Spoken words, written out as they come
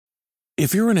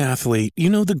If you're an athlete, you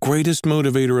know the greatest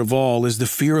motivator of all is the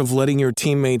fear of letting your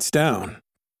teammates down.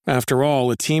 After all,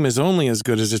 a team is only as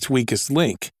good as its weakest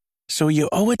link. So you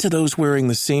owe it to those wearing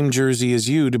the same jersey as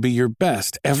you to be your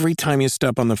best every time you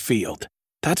step on the field.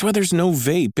 That's why there's no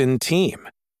vape in team.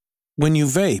 When you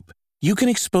vape, you can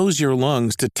expose your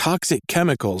lungs to toxic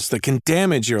chemicals that can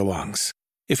damage your lungs.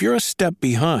 If you're a step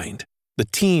behind, the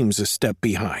team's a step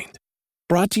behind.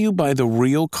 Brought to you by The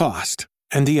Real Cost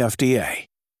and the FDA.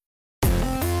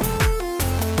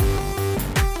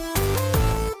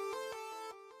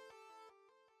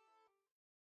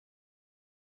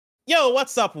 Yo,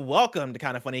 what's up? Welcome to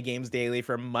Kind of Funny Games Daily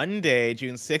for Monday,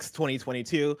 June 6th,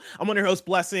 2022. I'm one of your hosts,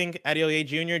 Blessing, Adioye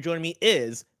Jr. Joining me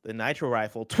is the Nitro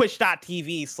Rifle,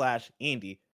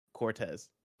 twitch.tv/Andy Cortez.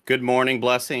 Good morning,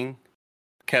 Blessing.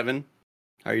 Kevin,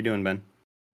 how are you doing, Ben?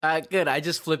 Good. I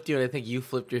just flipped you, and I think you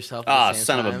flipped yourself. Ah,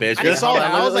 son of a bitch. I saw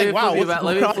that. I was like, wow,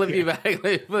 let me flip you back. Let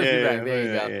me flip you back.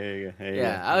 There you go.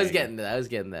 Yeah, I was getting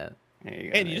that.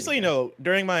 And just so you know,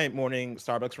 during my morning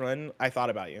Starbucks run, I thought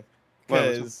about you.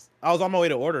 Because I was on my way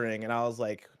to ordering, and I was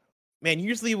like, man,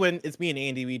 usually when it's me and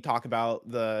Andy, we talk about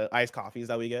the iced coffees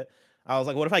that we get. I was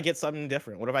like, what if I get something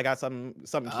different? What if I got something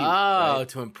cute? Oh, right?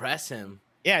 To impress him.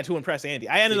 Yeah, to impress Andy.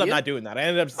 I ended up not doing that. I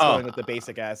ended up just going with the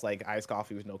basic ass like iced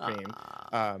coffee with no cream.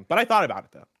 But I thought about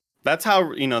it though. That's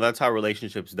how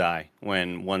relationships die,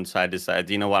 when one side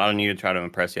decides, you know what, I don't need to try to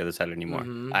impress the other side anymore.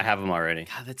 Mm-hmm. I have them already.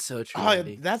 God, that's so true. Oh,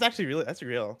 that's actually real. That's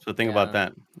real. So think about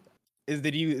that.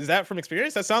 Is that from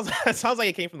experience? That sounds like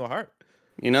it came from the heart.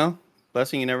 You know,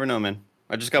 Blessing, you never know, man.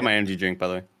 I just got my energy drink, by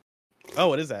the way. Oh,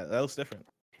 what is that? That looks different.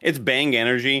 It's Bang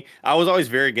Energy. I was always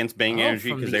very against Bang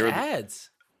Energy because they were ads.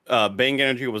 Bang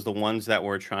Energy was the ones that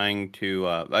were trying to.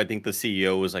 I think the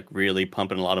CEO was like really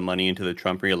pumping a lot of money into the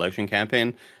Trump re-election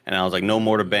campaign, and I was like, no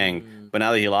more to Bang. But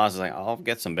now that he lost, I was like, I'll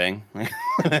get some Bang.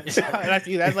 That's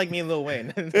like me and Lil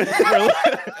Wayne.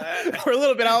 for a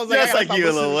little bit, I was like, just like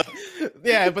you, Lil Wayne.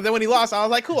 Yeah, but then when he lost, I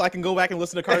was like, cool, I can go back and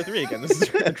listen to Carter 3 again. This is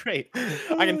great.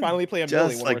 I can finally play a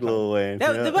Billy one like more time. Lil Wayne.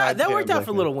 That worked out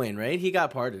for Lil Wayne, right? He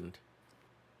got pardoned.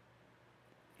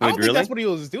 I don't think that's what he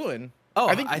was doing. Oh,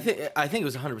 I think it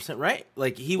was 100% right.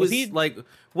 Like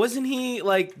wasn't he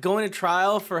like going to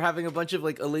trial for having a bunch of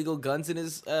like illegal guns in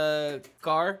his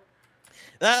car?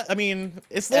 I mean,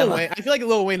 it's Lil Wayne. I feel like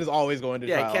Lil Wayne is always going to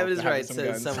trial. Yeah, Kevin is right,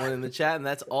 says someone in the chat, and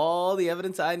that's all the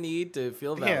evidence I need to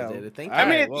feel validated. Thank you.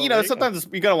 I mean, sometimes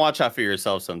you gotta watch out for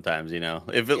yourself. Sometimes,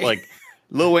 if it like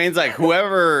Lil Wayne's like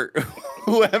whoever's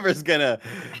gonna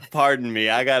pardon me,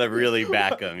 I gotta really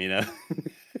back him.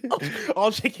 I'll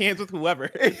shake hands with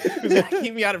whoever who's gonna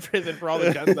keep me out of prison for all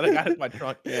the guns that I got in my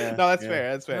trunk. Yeah, no, that's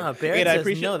fair. That's fair. No, Barrett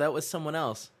says no, that was someone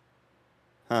else.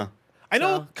 Huh? I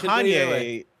know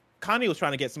Kanye was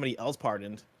trying to get somebody else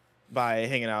pardoned by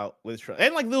hanging out with Trump,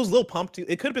 and like those Lil Pump too.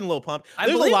 It could have been Lil Pump. I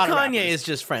believe Kanye is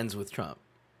just friends with Trump.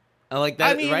 I like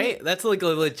that, right? That's like a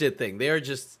legit thing. They are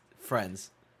just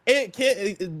friends.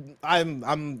 Listen,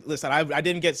 I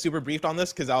didn't get super briefed on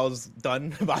this because I was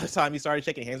done by the time he started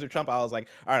shaking hands with Trump. I was like,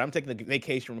 all right, I'm taking the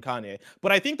vacation from Kanye.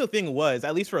 But I think the thing was,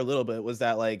 at least for a little bit, was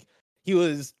that like he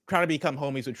was trying to become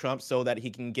homies with Trump so that he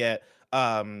can get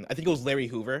I think it was Larry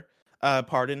Hoover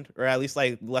pardoned, or at least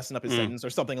like lessen up his sentence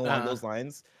or something along those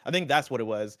lines. I think that's what it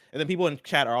was. And then people in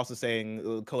chat are also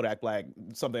saying Kodak Black,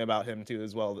 something about him too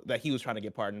as well, that he was trying to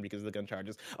get pardoned because of the gun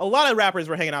charges. A lot of rappers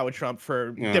were hanging out with Trump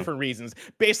for different reasons,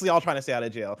 basically all trying to stay out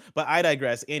of jail. But I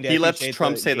digress. Andy, he lets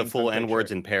Trump say the full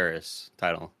N-words in Paris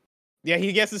title. Yeah,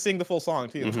 he gets to sing the full song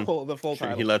too, the full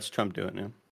title. He lets Trump do it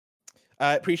now.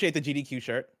 Appreciate the GDQ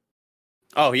shirt.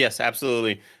 Oh yes,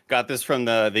 absolutely. Got this from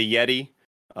the Yeti.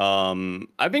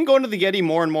 I've been going to the Yeti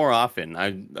more and more often.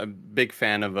 I'm a big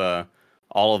fan of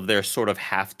all of their sort of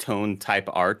half-tone type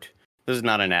art. This is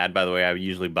not an ad, by the way. I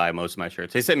usually buy most of my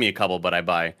shirts. They sent me a couple, but I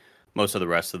buy most of the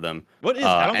rest of them. What is?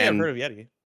 I don't think I've heard of Yeti.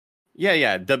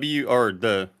 Yeah.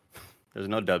 There's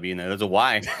no W in there. There's a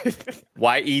Y.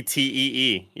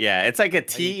 Yetee. Yeah, it's like a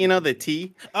T. The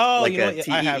T. Oh, like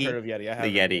I have heard of Yeti.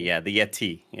 The Yeti. Yeah, the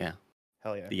Yeti. Yeah.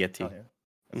 Hell yeah. The Yeti. Hell yeah.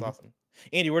 That's awesome.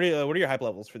 Andy, what are your hype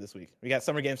levels for this week? We got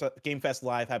Summer Game Fest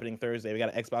Live happening Thursday. We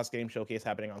got an Xbox Game Showcase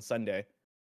happening on Sunday.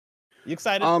 You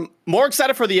excited? More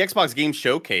excited for the Xbox Game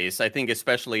Showcase. I think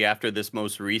especially after this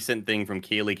most recent thing from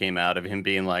Keighley came out of him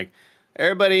being like,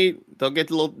 everybody, don't get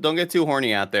too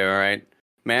horny out there, all right?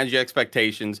 Manage your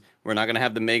expectations. We're not gonna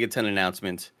have the Megaton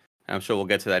announcement. I'm sure we'll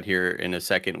get to that here in a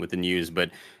second with the news.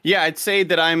 But yeah, I'd say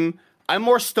that I'm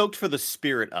more stoked for the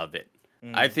spirit of it.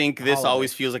 I think this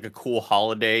always feels like a cool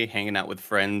holiday, hanging out with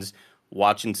friends,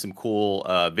 watching some cool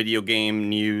video game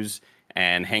news,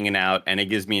 and hanging out. And it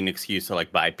gives me an excuse to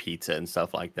like buy pizza and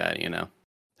stuff like that,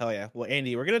 Hell yeah. Well,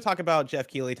 Andy, we're going to talk about Jeff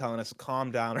Keighley telling us to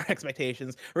calm down our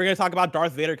expectations. We're going to talk about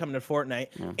Darth Vader coming to Fortnite.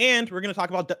 Yeah. And we're going to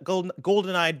talk about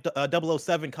GoldenEye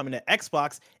 007 coming to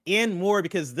Xbox and more,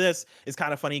 because this is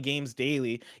Kind of Funny Games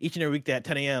Daily. Each and every weekday at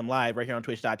 10 a.m. live right here on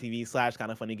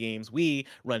twitch.tv/kindoffunnygames. We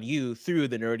run you through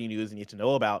the nerdy news you need to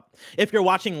know about. If you're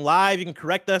watching live, you can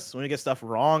correct us when we get stuff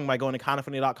wrong by going to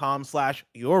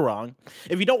kindoffunny.com/you're wrong.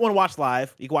 If you don't want to watch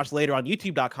live, you can watch later on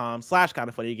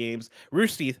youtube.com/kindoffunnygames,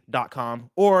 roosterteeth.com,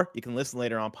 or you can listen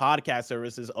later on podcast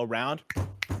services around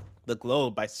the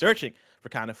globe by searching for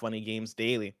Kind of Funny Games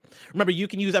Daily. Remember, you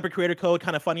can use Epic Creator Code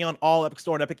Kind of Funny on all Epic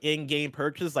Store and Epic in-game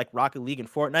purchases like Rocket League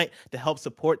and Fortnite to help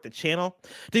support the channel.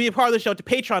 To be a part of the show, to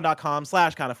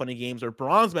patreon.com/kindoffunnygames, where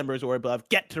bronze members or above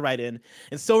get to write in,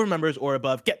 and silver members or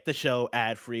above get the show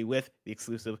ad-free with the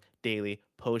exclusive daily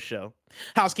post show.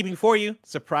 Housekeeping for you,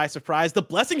 surprise, surprise, The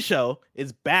Blessing Show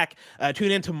is back. Tune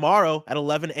in tomorrow at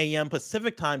 11 a.m.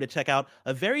 Pacific time to check out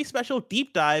a very special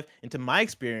deep dive into my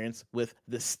experience with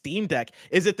the Steam Deck.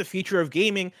 Is it the future of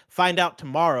gaming? Find out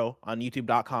tomorrow on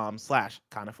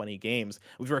youtube.com/kindoffunnygames.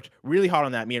 We've worked really hard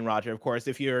on that, me and Roger, of course.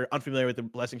 If you're unfamiliar with The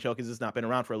Blessing Show, because it's not been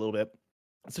around for a little bit,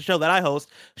 it's a show that I host,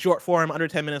 short form, under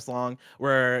 10 minutes long,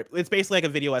 where it's basically like a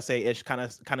video essay-ish kind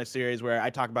of series where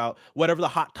I talk about whatever the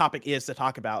hot topic is to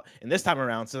talk about. And this time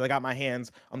around, since I got my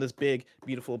hands on this big,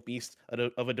 beautiful beast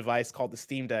of a device called the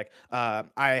Steam Deck,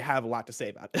 I have a lot to say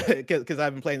about it because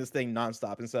I've been playing this thing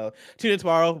nonstop. And so tune in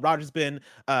tomorrow. Roger's been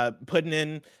putting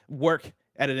in work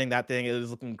editing that thing. It is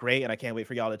looking great, and I can't wait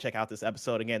for y'all to check out this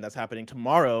episode. Again, that's happening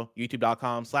tomorrow,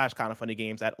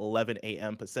 youtube.com/kindoffunnygames at 11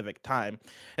 a.m. Pacific time.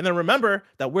 And then remember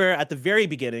that we're at the very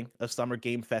beginning of Summer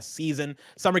Game Fest season.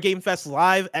 Summer Game Fest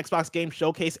Live, Xbox Game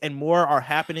Showcase, and more are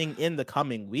happening in the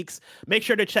coming weeks. Make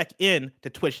sure to check in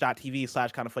to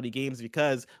twitch.tv/kindoffunnygames,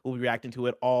 because we'll be reacting to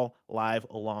it all live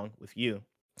along with you.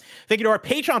 Thank you to our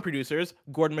Patreon producers,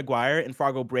 Gordon McGuire and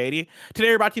Fargo Brady. Today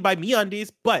we're brought to you by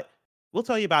MeUndies, but we'll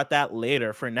tell you about that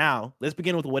later. For now, let's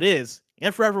begin with what is,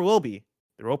 and forever will be,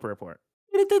 the Roper Report.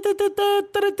 It's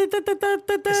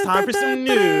time for some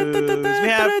news. We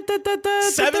have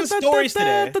 7 stories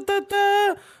today.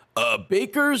 A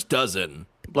baker's dozen.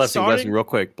 Blessing, real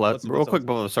quick. Real quick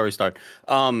before the story start.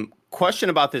 Question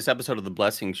about this episode of The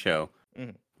Blessing Show.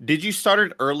 Mm-hmm. Did you start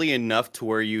it early enough to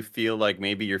where you feel like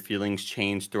maybe your feelings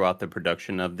changed throughout the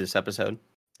production of this episode?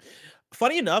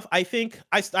 Funny enough, I think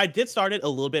I did start it a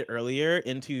little bit earlier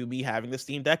into me having the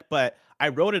Steam Deck, but I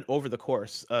wrote it over the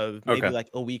course of maybe like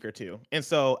a week or two. And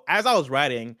so as I was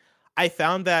writing, I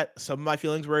found that some of my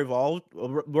feelings were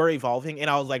evolving, and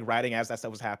I was like writing as that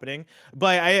stuff was happening.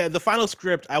 But the final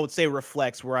script, I would say,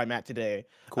 reflects where I'm at today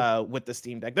with the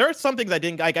Steam Deck. There are some things I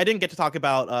didn't get to talk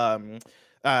about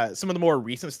some of the more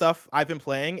recent stuff I've been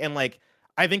playing, and like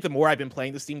I think the more I've been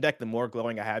playing the Steam Deck, the more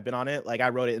glowing I have been on it. Like, I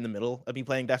wrote it in the middle of me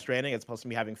playing Death Stranding as opposed to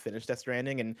me having finished Death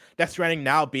Stranding, and Death Stranding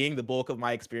now being the bulk of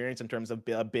my experience in terms of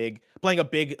playing a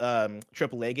big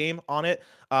AAA game on it.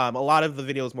 A lot of the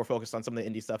video is more focused on some of the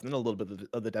indie stuff and then a little bit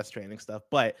of the Death Stranding stuff.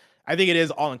 But I think it is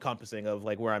all encompassing of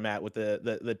like where I'm at with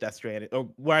the Death Stranding, or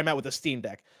where I'm at with the Steam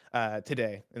Deck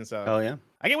today. And so,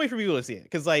 I can't wait for people to see it,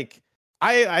 because like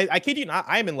I kid you not,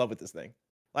 I'm in love with this thing.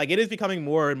 Like, it is becoming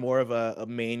more and more of a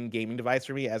main gaming device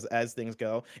for me as things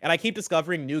go. And I keep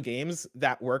discovering new games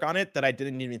that work on it that I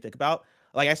didn't even think about.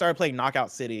 Like, I started playing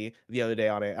Knockout City the other day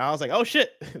on it, and I was like, oh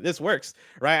shit, this works,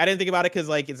 right? I didn't think about it because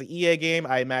like it's an EA game.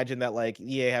 I imagine that like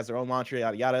EA has their own launcher,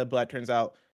 yada yada, but it turns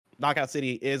out Knockout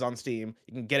City is on Steam.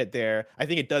 You can get it there. I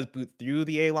think it does boot through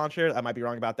the EA launcher. I might be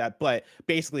wrong about that, but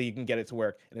basically you can get it to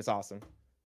work, and it's awesome.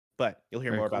 But you'll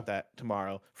hear more about that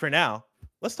tomorrow. For now,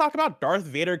 let's talk about Darth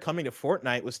Vader coming to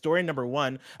Fortnite with story number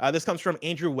 1. This comes from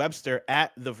Andrew Webster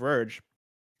at The Verge.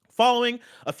 Following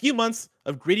a few months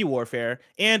of gritty warfare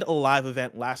and a live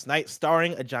event last night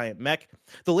starring a giant mech,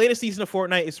 the latest season of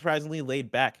Fortnite is surprisingly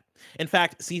laid back. In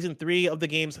fact, Season 3 of the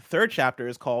game's 3rd chapter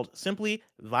is called simply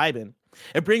Vibin'.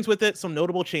 It brings with it some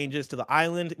notable changes to the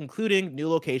island, including new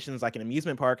locations like an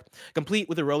amusement park, complete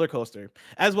with a roller coaster,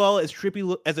 as well as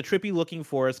a trippy-looking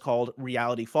forest called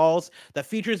Reality Falls that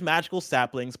features magical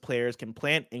saplings players can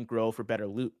plant and grow for better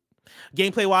loot.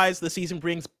 Gameplay-wise, the season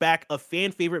brings back a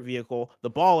fan-favorite vehicle,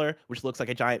 the Baller, which looks like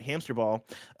a giant hamster ball.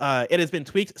 It has been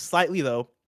tweaked slightly, though.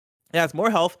 It has more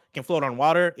health, can float on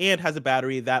water, and has a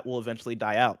battery that will eventually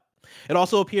die out. It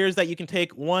also appears that you can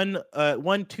take one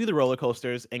to the roller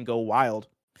coasters and go wild.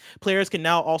 Players can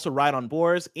now also ride on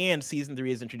boars, and Season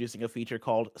 3 is introducing a feature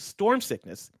called Storm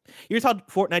Sickness. Here's how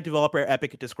Fortnite developer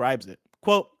Epic describes it.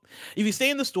 Quote, if you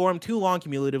stay in the storm too long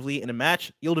cumulatively in a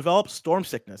match, you'll develop storm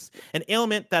sickness, an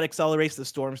ailment that accelerates the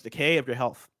storm's decay of your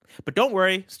health. But don't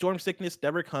worry, storm sickness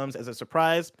never comes as a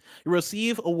surprise. You'll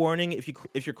receive a warning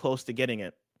if you're close to getting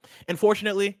it.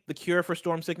 Unfortunately, the cure for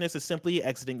storm sickness is simply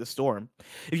exiting the storm.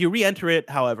 If you re-enter it,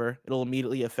 however, it'll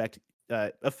immediately affect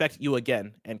you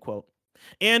again, end quote.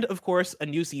 And of course, a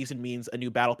new season means a new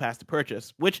battle pass to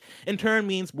purchase, which in turn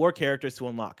means more characters to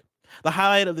unlock. The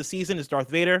highlight of the season is Darth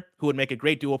Vader, who would make a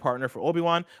great duo partner for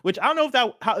Obi-Wan, which I don't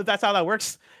know if that's how that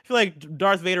works. I feel like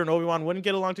Darth Vader and Obi-Wan wouldn't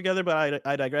get along together, but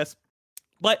I digress.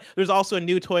 But there's also a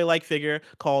new toy-like figure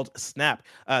called Snap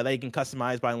that you can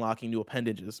customize by unlocking new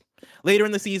appendages. Later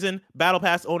in the season, Battle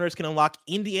Pass owners can unlock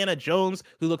Indiana Jones,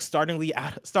 who looks startlingly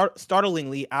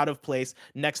out of place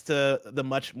next to the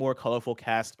much more colorful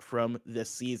cast from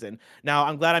this season. Now,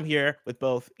 I'm glad I'm here with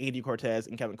both Andy Cortez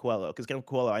and Kevin Coelho, because Kevin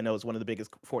Coelho, I know, is one of the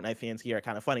biggest Fortnite fans here at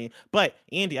Kind of Funny. But,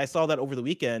 Andy, I saw that over the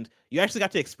weekend. You actually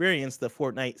got to experience the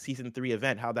Fortnite Season 3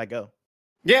 event. How'd that go?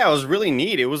 Yeah, it was really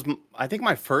neat. It was, I think,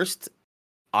 my first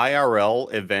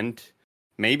IRL event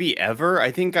maybe ever.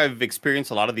 I think I've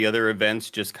experienced a lot of the other events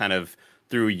just kind of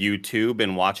through YouTube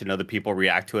and watching other people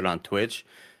react to it on Twitch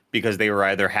because they were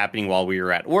either happening while we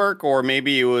were at work or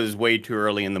maybe it was way too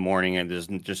early in the morning and there's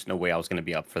just no way I was going to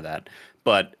be up for that.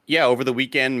 But yeah, over the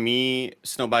weekend, me,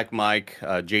 Snowbike Mike,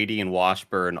 JD, and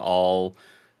Washburn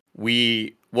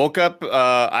we woke up.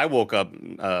 I woke up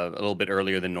a little bit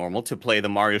earlier than normal to play the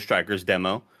Mario Strikers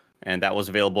demo. And that was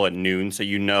available at noon. So,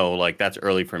 like that's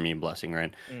early for me, Blessing,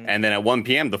 right? And then at 1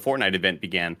 p.m., the Fortnite event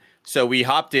began. So we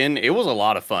hopped in. It was a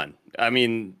lot of fun. I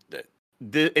mean,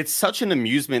 it's such an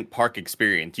amusement park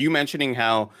experience. You mentioning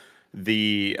how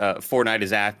the Fortnite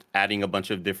is adding a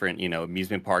bunch of different,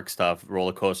 amusement park stuff,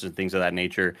 roller coasters and things of that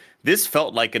nature. This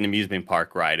felt like an amusement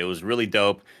park ride. It was really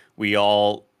dope. We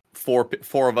all, four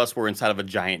of us were inside of a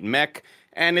giant mech.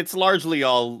 And it's largely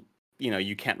all...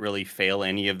 you can't really fail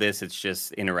any of this. It's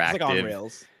just interactive. It's like on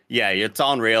rails. Yeah, it's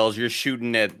on rails. You're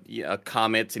shooting at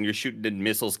comets and you're shooting at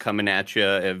missiles coming at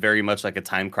you, very much like a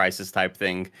Time Crisis type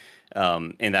thing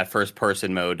in that first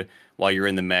person mode while you're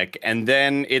in the mech. And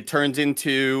then it turns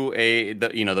into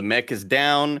the mech is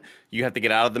down. You have to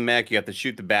get out of the mech. You have to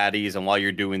shoot the baddies. And while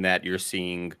you're doing that, you're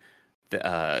seeing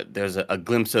there's a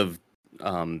glimpse of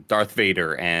Darth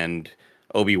Vader and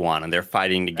Obi-Wan, and they're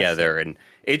fighting together. And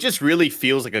it just really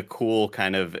feels like a cool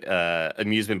kind of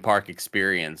amusement park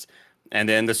experience. And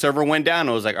then the server went down.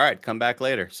 I was like, all right, come back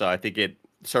later. So I think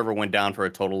server went down for a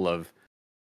total of,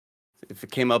 if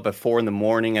it came up at 4 a.m,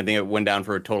 I think it went down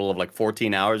for a total of like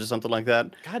 14 hours or something like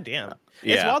that. God damn.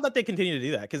 Yeah. It's wild that they continue to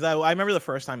do that, because I remember the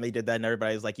first time they did that and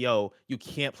everybody was like, yo, you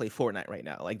can't play Fortnite right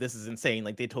now. Like, this is insane.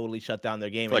 Like, they totally shut down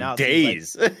their game. For and now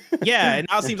days. Yeah, and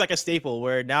now it seems like a staple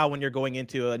where now when you're going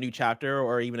into a new chapter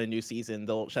or even a new season,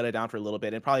 they'll shut it down for a little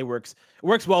bit. It probably works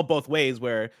well both ways,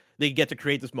 where they get to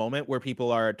create this moment where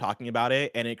people are talking about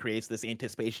it and it creates this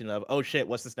anticipation of, oh shit,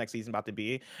 what's this next season about to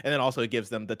be? And then also it gives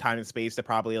them the time and space to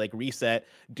probably like reset,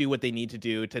 do what they need to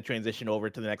do to transition over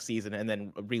to the next season and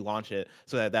then relaunch it,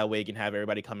 so that way you can have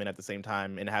everybody come in at the same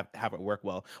time and have it work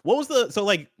well. What was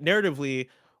narratively,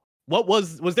 what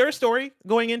was there a story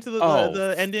going into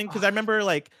the ending? Because I remember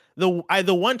like the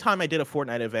one time I did a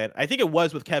Fortnite event, I think it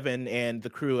was with Kevin and the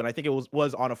crew, and I think it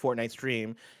was on a Fortnite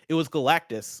stream. It was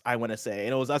Galactus, I want to say,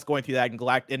 and it was us going through that,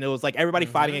 and it was like everybody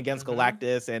fighting against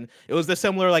Galactus, and it was the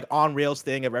similar like on rails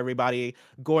thing of everybody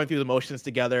going through the motions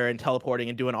together and teleporting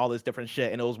and doing all this different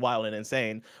shit, and it was wild and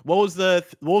insane. What was the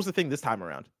thing this time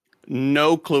around?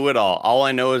 No clue at all. All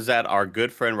I know is that our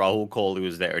good friend Rahul Kohli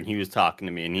was there, and he was talking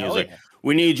to me, and he was like,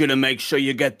 we need you to make sure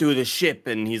you get through the ship.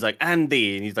 And he's like,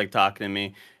 Andy, and he's like talking to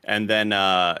me. And then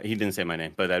he didn't say my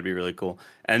name, but that'd be really cool.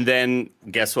 And then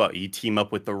guess what? You team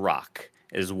up with The Rock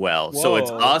as well. Whoa, so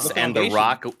it's us and The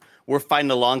Rock. We're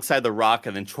fighting alongside The Rock,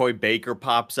 and then Troy Baker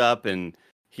pops up, and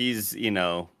he's,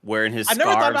 wearing his scarves. I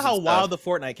never thought about how wild the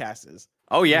Fortnite cast is.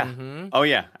 Oh, yeah. Oh,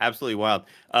 yeah. Absolutely wild.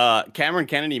 Cameron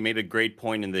Kennedy made a great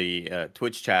point in the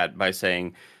Twitch chat by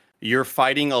saying, you're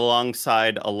fighting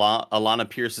alongside Alana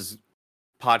Pierce's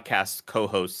podcast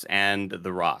co-hosts and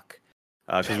The Rock,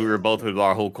 because we were both with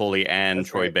Rahul Kohli and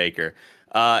Troy Baker.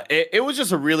 It was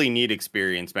just a really neat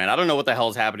experience, man. I don't know what the hell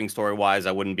is happening story-wise.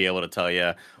 I wouldn't be able to tell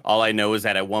you. All I know is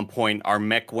that at one point, our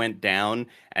mech went down,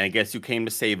 and I guess who came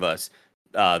to save us?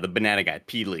 The banana guy,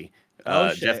 Peely.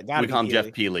 We call him Jeff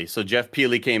Peely. So Jeff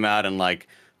Peely came out and like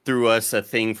threw us a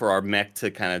thing for our mech to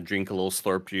kind of drink a little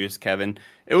slurp juice, Kevin.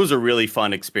 It was a really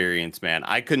fun experience, man.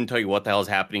 I couldn't tell you what the hell is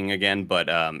happening again, but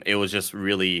it was just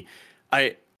really...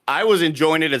 I was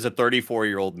enjoying it as a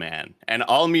 34-year-old man. And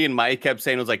all me and Mike kept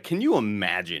saying was like, can you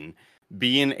imagine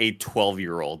being a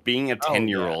 12-year-old, being a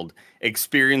 10-year-old,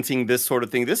 experiencing this sort of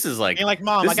thing. This is like, like,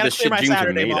 Mom, I gotta clear my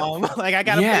Saturday, Mom. Like, I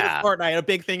gotta play this Fortnite. A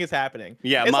big thing is happening.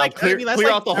 Yeah, it's Mom, like, clear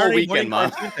out the whole weekend,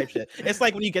 Mom. It's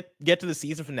like when you get to the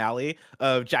season finale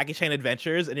of Jackie Chan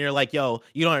Adventures, and you're like, yo,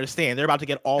 you don't understand. They're about to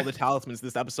get all the talismans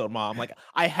this episode, Mom. Like,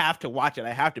 I have to watch it.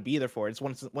 I have to be there for it. It's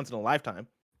once in a lifetime.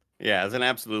 Yeah, it's an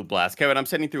absolute blast. Kevin, I'm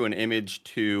sending through an image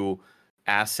to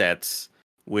assets,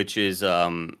 which is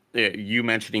you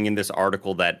mentioning in this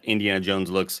article that Indiana Jones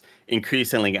looks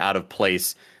increasingly out of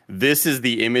place. This is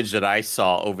the image that I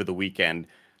saw over the weekend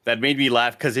that made me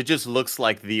laugh because it just looks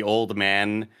like the old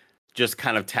man just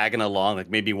kind of tagging along, like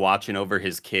maybe watching over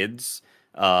his kids,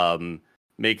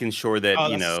 making sure that,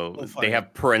 so they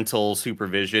have parental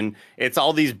supervision. It's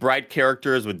all these bright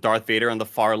characters with Darth Vader on the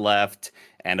far left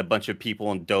and a bunch of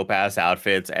people in dope-ass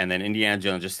outfits, and then Indiana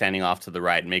Jones just standing off to the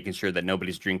right, making sure that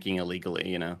nobody's drinking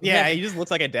illegally, Yeah, he just looks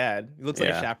like a dad. He looks like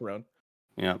a chaperone.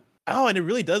 Yeah. Oh, and it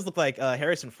really does look like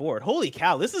Harrison Ford. Holy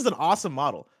cow, this is an awesome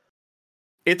model.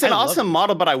 It's an awesome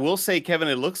model, but I will say, Kevin,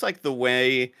 it looks like the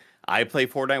way I play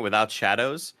Fortnite without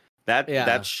shadows.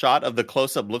 That shot of the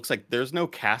close-up looks like there's no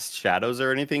cast shadows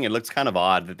or anything. It looks kind of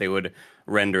odd that they would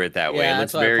render it that way. It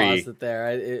looks I paused it there.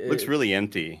 It looks really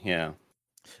empty, yeah.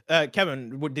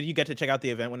 Kevin, did you get to check out the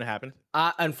event when it happened?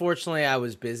 Unfortunately, I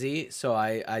was busy, so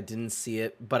I didn't see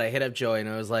it. But I hit up Joey and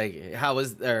I was like, "How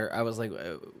was there?" I was like,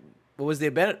 "What was the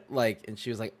event like?" And she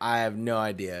was like, "I have no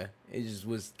idea. It just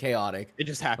was chaotic. It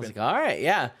just happened." I was like, "All right,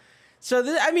 yeah." So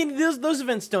those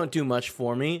events don't do much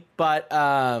for me, but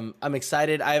I'm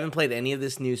excited. I haven't played any of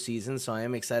this new season, so I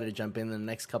am excited to jump in the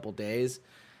next couple days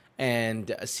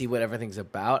and see what everything's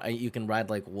about. You can ride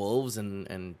like wolves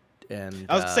and I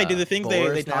was gonna say, do the things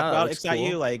they talk about excite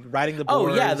you, like riding the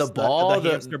boars? Oh yeah, the ball,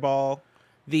 the hamster ball.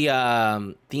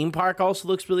 The theme park also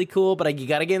looks really cool, but you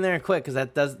got to get in there quick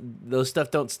because those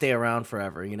stuff don't stay around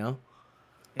forever,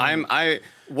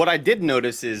 What I did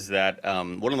notice is that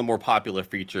one of the more popular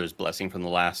features, blessing from the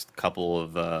last couple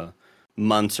of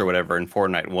months or whatever in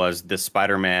Fortnite, was the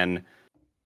Spider-Man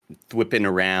whipping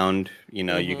around.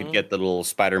 You could get the little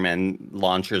Spider-Man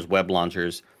launchers, web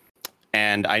launchers.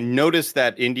 And I noticed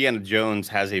that Indiana Jones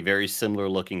has a very similar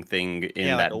looking thing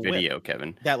in that video,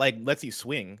 Kevin. That lets you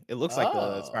swing. It looks like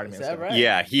the Spider-Man stuff. Right?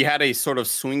 Yeah, he had a sort of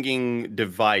swinging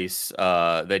device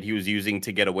that he was using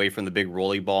to get away from the big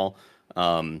rolly ball.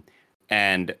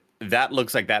 And that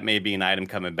looks like that may be an item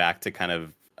coming back to kind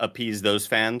of appease those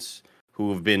fans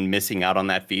who have been missing out on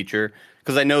that feature.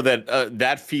 Because I know that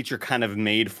that feature kind of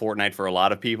made Fortnite for a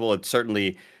lot of people. It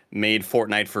certainly made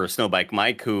Fortnite for Snowbike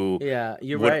Mike, who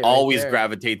would always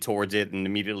gravitate towards it and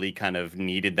immediately kind of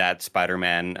needed that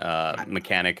Spider-Man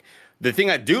mechanic. The thing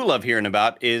I do love hearing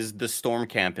about is the storm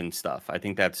camping stuff. I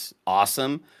think that's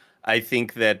awesome. I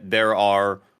think that there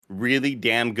are really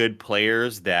damn good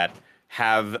players that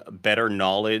have better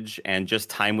knowledge and just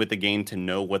time with the game to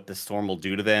know what the storm will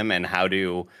do to them and how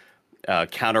to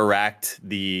counteract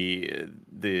the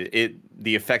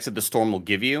effects that the storm will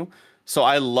give you. So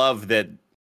I love that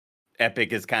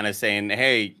Epic is kind of saying,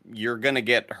 hey, you're going to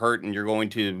get hurt and you're going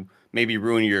to maybe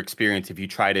ruin your experience if you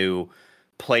try to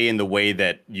play in the way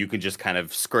that you can just kind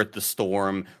of skirt the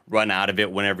storm, run out of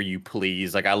it whenever you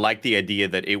please. Like, I like the idea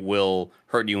that it will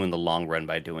hurt you in the long run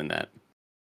by doing that.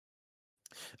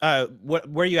 Where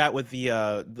are you at with the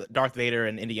Darth Vader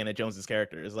and Indiana Jones's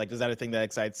characters? Like, is that a thing that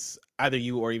excites either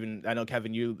you or even, I know,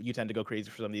 Kevin, you tend to go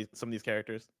crazy for some of these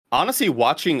characters? Honestly,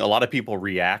 watching a lot of people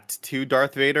react to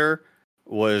Darth Vader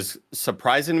was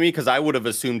surprising to me because I would have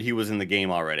assumed he was in the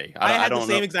game already. I had the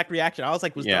same exact reaction. I was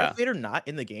like, was Darth Vader not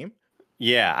in the game?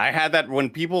 Yeah, I had that when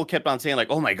people kept on saying like,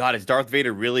 oh my God, is Darth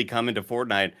Vader really coming to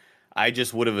Fortnite? I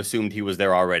just would have assumed he was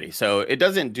there already. So it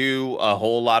doesn't do a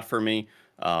whole lot for me.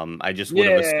 I just would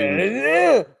have assumed.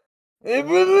 Yeah. They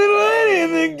put Little Annie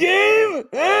in the game?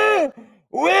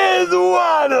 Where's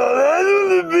Waddle? That's what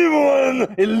the people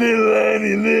want to know. Little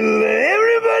Annie.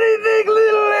 Everybody think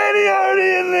Little Annie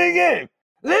already in the game.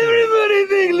 Everybody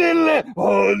think Little Annie.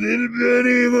 Oh, Little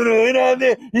Annie gonna win out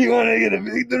there. He gonna get a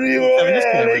victory.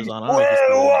 Where's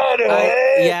Waddle?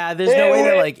 Yeah, there's no way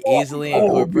to like easily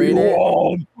incorporate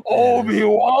it.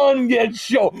 Obi-Wan gets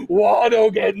show.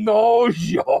 Waddle get no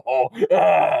show.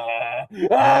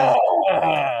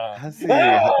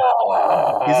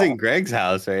 He's in Greg's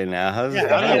house right now. How's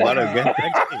Waddle get?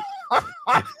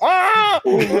 I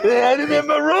didn't have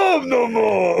my robe no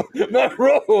more. My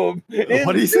robe.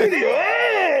 What do you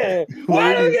say?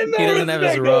 Why do I get no He doesn't have his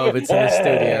respect robe, over- it's in his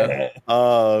studio.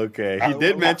 Oh, okay. He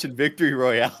did mention Victory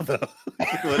Royale, though.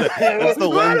 That's the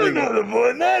I one don't thing. know the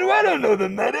Fortnite. I don't know the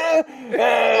meta.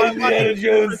 Indiana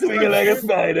Jones swinging like a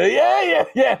spider. Yeah.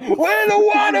 Where the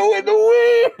water with the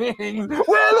wings?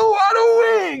 Where the water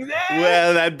wings?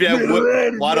 Well, that would be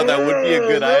a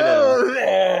good item.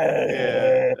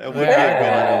 Yeah, that would be a good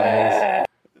item.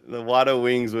 The Watto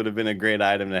wings would have been a great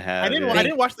item to have. I didn't. Yeah. I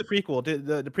didn't watch the prequel. Did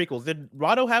the prequels? Did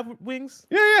Rado have wings?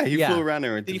 Yeah, he Yeah. flew around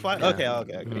there. Did he fly? Yeah.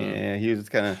 Okay. Yeah, he was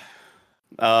kind of.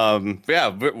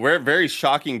 We're very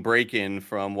shocking break-in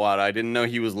from Watto. I didn't know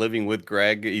he was living with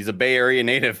Greg. He's a Bay Area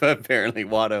native, apparently.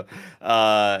 Watto.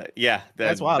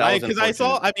 That's wild. That was Because I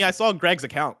saw. unfortunate. I saw Greg's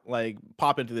account like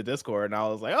pop into the Discord, and I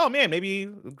was like, oh man, maybe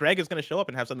Greg is gonna show up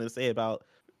and have something to say about.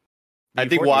 I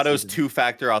the think Fortnite Watto's season.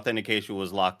 two-factor authentication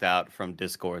was locked out from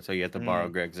Discord, so you had to borrow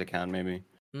Greg's account, maybe.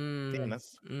 Damn,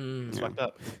 that's Yeah. fucked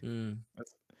up. Mm.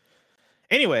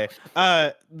 Anyway,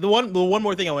 the one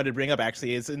more thing I wanted to bring up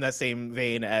actually is in that same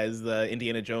vein as the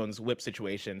Indiana Jones whip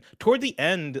situation. Toward the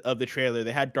end of the trailer,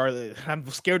 they had Darth. I'm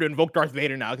scared to invoke Darth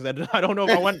Vader now because I don't know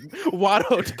if I want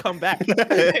Watto to come back and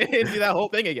do that whole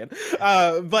thing again.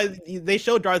 But they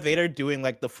showed Darth Vader doing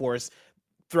like the Force,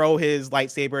 throw his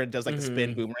lightsaber and does like the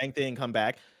spin boomerang thing and come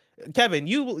back. Kevin,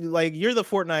 you're the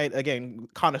Fortnite again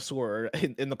connoisseur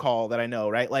in the call that I know,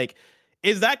 right? Like,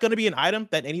 is that going to be an item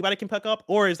that anybody can pick up,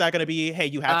 or is that going to be, hey,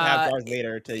 you have to have Darth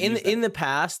Vader to use that? In the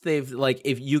past, they've like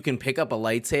if you can pick up a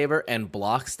lightsaber and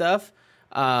block stuff.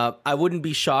 I wouldn't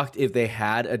be shocked if they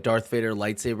had a Darth Vader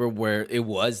lightsaber where it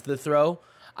was the throw.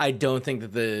 I don't think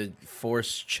that the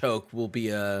Force choke will be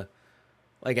a.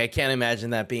 Like, I can't imagine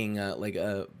that being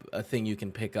a thing you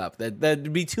can pick up.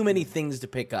 That'd be too many things to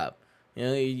pick up. You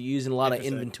know, you're using a lot of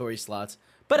inventory slots.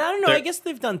 But I don't know. I guess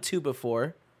they've done 2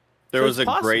 before. There So was it's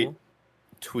a great possible.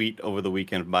 tweet over the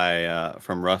weekend by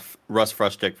from Russ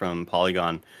Frushtick from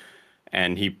Polygon,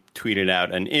 and he tweeted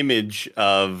out an image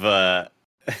of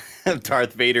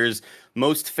Darth Vader's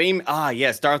most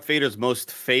famous. Darth Vader's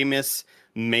most famous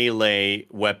melee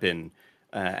weapon.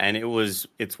 And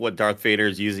it's what Darth Vader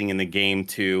is using in the game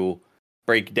to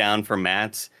break down for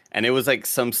mats. And it was like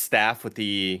some staff with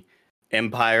the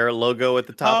Empire logo at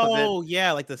the top of it. Oh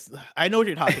yeah, like this. I know what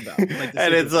you're talking about. Like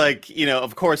And it's like,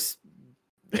 of course,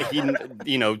 just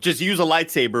use a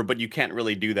lightsaber, but you can't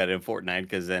really do that in Fortnite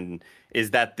because then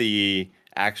is that the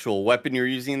actual weapon you're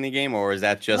using in the game, or is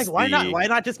that just why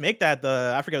not just make that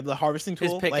the harvesting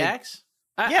tool? His pickaxe?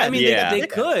 Yeah, I mean, yeah. they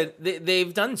could.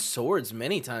 They've done swords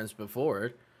many times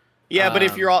before. Yeah, but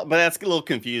but that's a little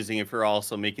confusing if you're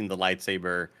also making the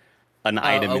lightsaber an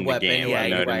item in weapon, the game. yeah, You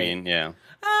know you're what I right. mean? Yeah.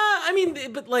 I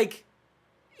mean, but like,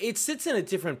 it sits in a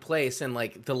different place, and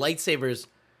like the lightsabers,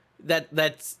 that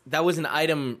was an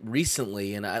item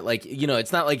recently, and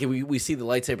it's not like we see the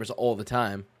lightsabers all the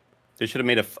time. They should have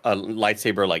made a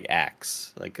lightsaber like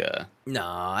axe, like a No,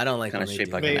 I don't like kind when of they shaped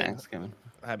do like that. an axe. Kevin.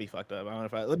 That'd be fucked up. I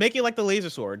don't know if make it like the laser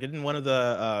sword. Didn't one of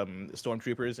the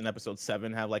stormtroopers in episode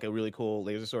 7 have like a really cool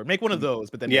laser sword? Make one of those,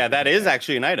 but then Yeah, that is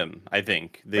actually an item. I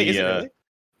think Wait, is it really?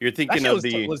 You're thinking That of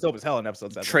shit the was dope as hell in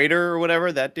episode 7. traitor or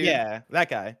whatever. That dude. Yeah, that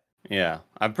guy. Yeah,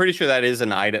 I'm pretty sure that is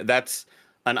an item. That's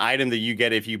an item that you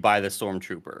get if you buy the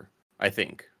stormtrooper. I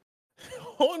think.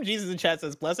 Jesus in chat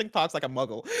says Blessing talks like a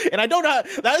muggle, and I don't know.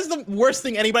 That is the worst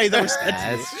thing anybody's ever said. To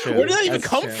me. That's true. Where did that even That's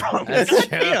come true. from? That's God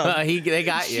true. damn. They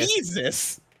got you.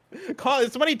 Jesus. Call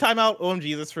somebody time out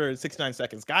Jesus for 69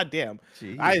 seconds. God damn.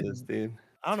 Jesus, dude.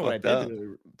 I don't know what I Fucked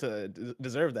did to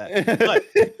deserve that. But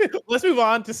let's move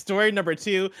on to story number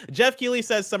 2. Jeff Keighley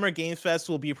says Summer Games Fest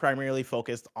will be primarily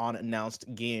focused on announced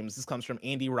games. This comes from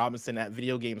Andy Robinson at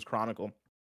Video Games Chronicle.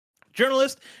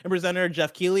 Journalist and presenter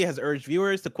Jeff Keighley has urged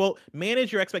viewers to, quote,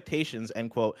 manage your expectations,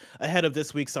 end quote, ahead of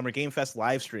this week's Summer Game Fest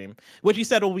live stream, which he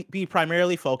said will be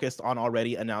primarily focused on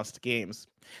already announced games.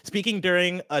 Speaking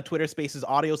during a Twitter Spaces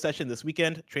audio session this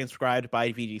weekend, transcribed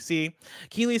by VGC,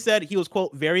 Keighley said he was,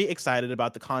 quote, very excited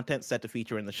about the content set to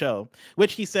feature in the show,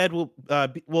 which he said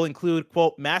will include,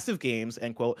 quote, massive games,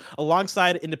 end quote,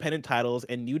 alongside independent titles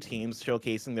and new teams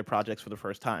showcasing their projects for the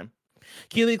first time.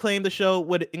 Keighley claimed the show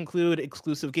would include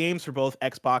exclusive games for both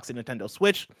Xbox and Nintendo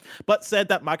Switch, but said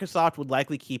that Microsoft would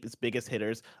likely keep its biggest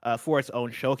hitters for its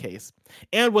own showcase,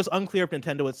 and was unclear if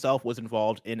Nintendo itself was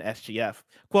involved in SGF.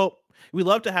 Quote, we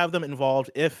love to have them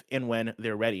involved if and when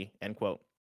they're ready, end quote.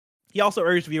 He also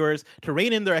urged viewers to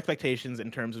rein in their expectations in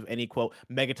terms of any, quote,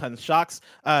 megaton shocks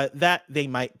that they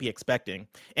might be expecting,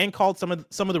 and called some of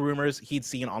the rumors he'd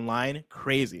seen online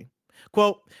crazy.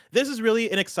 Quote, this is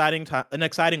really an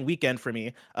exciting weekend for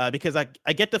me because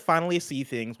I get to finally see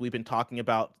things we've been talking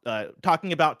about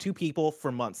to people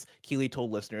for months, Keighley told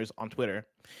listeners on Twitter.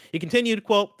 He continued,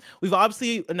 quote, "We've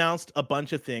obviously announced a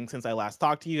bunch of things since I last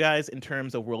talked to you guys in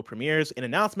terms of world premieres and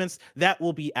announcements that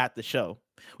will be at the show.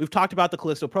 We've talked about the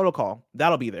Callisto Protocol.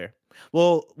 That'll be there.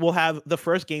 We'll have the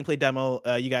first gameplay demo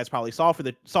you guys probably saw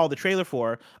the trailer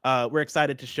for. We're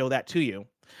excited to show that to you.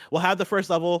 We'll have the first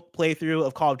level playthrough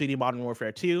of Call of Duty Modern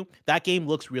Warfare 2. That game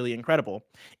looks really incredible.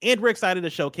 And we're excited to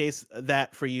showcase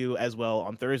that for you as well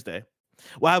on Thursday.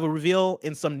 We'll have a reveal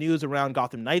in some news around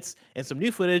Gotham Knights and some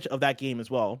new footage of that game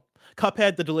as well.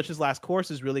 Cuphead, The Delicious Last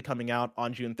Course is really coming out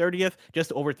on June 30th,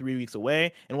 just over 3 weeks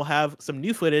away, and we'll have some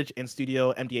new footage in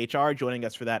Studio MDHR joining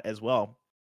us for that as well.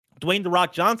 Dwayne The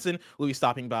Rock Johnson will be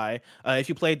stopping by. If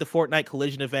you played the Fortnite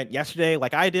Collision event yesterday,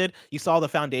 like I did, you saw the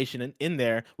Foundation in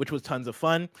there, which was tons of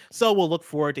fun. So we'll look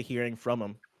forward to hearing from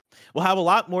him. We'll have a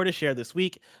lot more to share this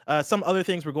week. Some other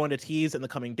things we're going to tease in the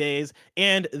coming days,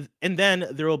 and then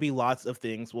there will be lots of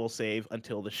things we'll save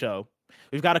until the show.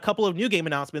 We've got a couple of new game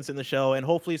announcements in the show, and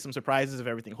hopefully some surprises if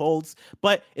everything holds.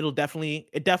 But it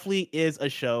definitely is a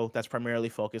show that's primarily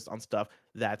focused on stuff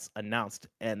that's announced.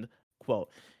 End quote.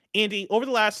 Andy, over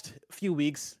the last few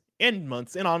weeks and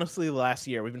months, and honestly the last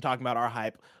year, we've been talking about our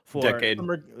hype for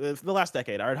the last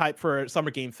decade, our hype for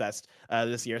Summer Game Fest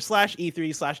this year, /E3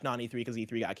 /non-E3, because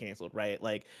E3 got canceled, right?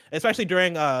 Like, especially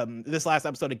during this last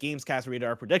episode of Gamescast, where we did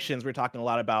our predictions, we're talking a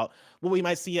lot about what we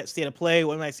might see at State of Play,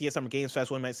 what we might see at Summer Games Fest,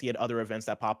 what we might see at other events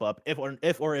that pop up, if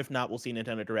not, we'll see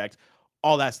Nintendo Direct,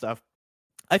 all that stuff.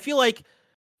 I feel like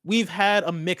we've had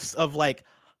a mix of like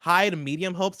high to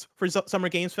medium hopes for Summer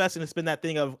Games Fest, and it's been that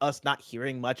thing of us not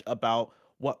hearing much about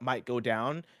what might go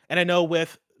down. And I know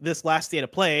with this last State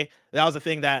of Play, that was a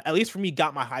thing that, at least for me,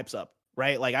 got my hypes up,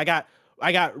 right? Like I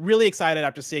got really excited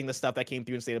after seeing the stuff that came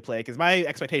through in State of Play, because my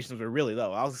expectations were really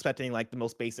low. I was expecting like the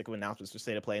most basic of announcements for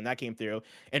State of Play, and that came through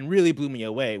and really blew me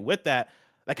away. With that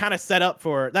kind of set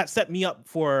me up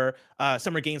for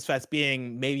Summer Games Fest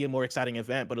being maybe a more exciting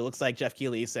event. But it looks like Jeff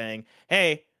Keighley is saying,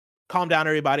 hey, calm down,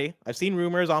 everybody. I've seen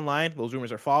rumors online. Those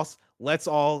rumors are false. Let's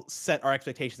all set our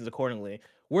expectations accordingly.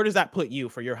 Where does that put you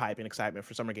for your hype and excitement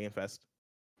for Summer Game Fest?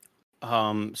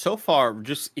 So far,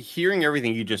 just hearing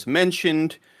everything you just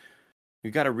mentioned,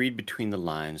 you got to read between the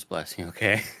lines, Blessing,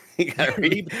 okay? You got to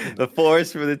read the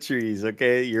forest for the trees,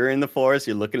 okay? You're in the forest,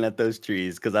 you're looking at those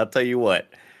trees, because I'll tell you what,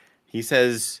 he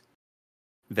says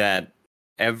that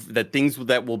that things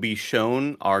that will be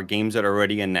shown are games that are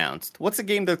already announced. What's a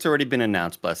game that's already been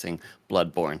announced, Blessing?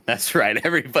 Bloodborne. That's right,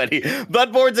 everybody.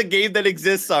 Bloodborne's a game that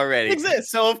exists already.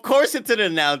 So, of course, it's an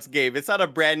announced game. It's not a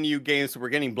brand new game, so we're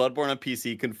getting Bloodborne on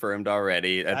PC confirmed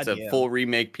already. That's a full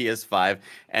remake PS5.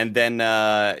 And then,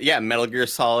 Metal Gear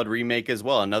Solid remake as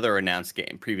well. Another announced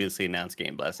game, previously announced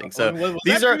game, Blessing. So,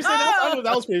 these are... That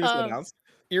was previously announced.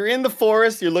 You're in the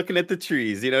forest, you're looking at the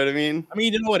trees, you know what I mean? I mean,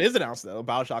 you didn't know what is announced, though.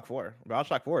 Bioshock 4.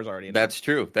 Bioshock 4 is already announced.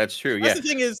 That's true, yeah. That's the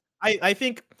thing is, I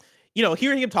think,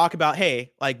 hearing him talk about,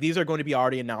 hey, like, these are going to be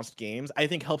already announced games, I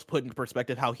think helps put into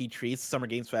perspective how he treats Summer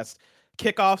Games Fest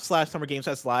kickoff / Summer Games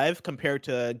Fest Live compared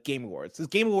to Game Awards. Because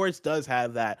Game Awards does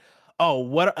have that, oh,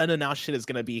 what unannounced shit is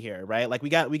going to be here, right? Like, we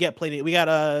got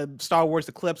Star Wars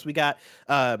Eclipse, we got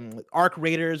Arc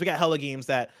Raiders, we got hella games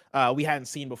that we hadn't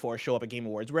seen before show up at Game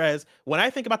Awards. Whereas when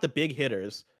I think about the big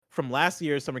hitters from last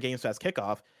year's Summer Games Fest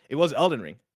kickoff, it was Elden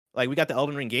Ring. Like, we got the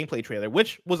Elden Ring gameplay trailer,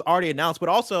 which was already announced, but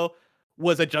also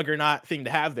was a juggernaut thing to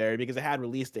have there because it had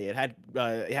release date. It had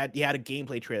a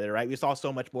gameplay trailer, right? We saw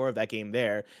so much more of that game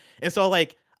there, and so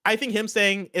like, I think him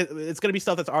saying it's going to be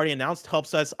stuff that's already announced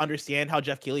helps us understand how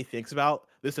Jeff Keighley thinks about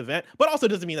this event, but also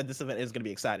doesn't mean that this event is going to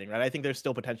be exciting, right? I think there's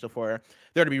still potential for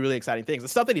there to be really exciting things. The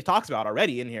stuff that he talks about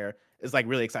already in here is like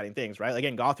really exciting things, right?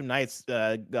 Again, Gotham Knights,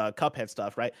 Cuphead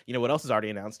stuff, right? You know what else is already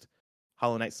announced?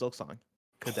 Hollow Knight Silksong.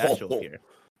 Could that show up here?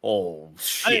 Oh,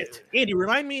 shit. Andy,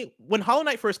 remind me, when Hollow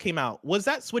Knight first came out, was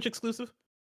that Switch exclusive?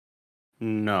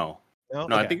 No,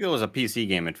 okay. I think it was a PC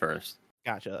game at first.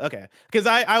 Gotcha. Okay, because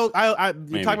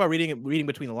you're talking about reading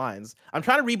between the lines. I'm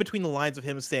trying to read between the lines of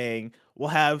him saying we'll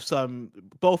have some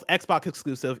both Xbox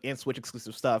exclusive and Switch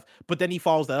exclusive stuff, but then he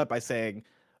follows that up by saying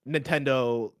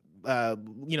Nintendo,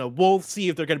 we'll see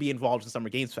if they're going to be involved in Summer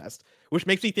Games Fest, which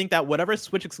makes me think that whatever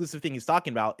Switch exclusive thing he's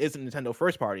talking about isn't Nintendo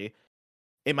first party.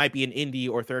 It might be an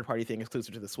indie or third party thing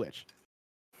exclusive to the Switch.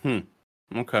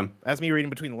 Okay. That's me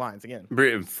reading between the lines again.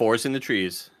 Forest in the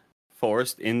trees.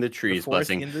 Forest in the trees,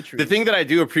 Blessing. The thing that I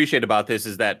do appreciate about this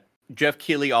is that Jeff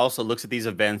Keighley also looks at these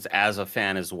events as a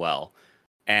fan as well.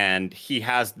 And he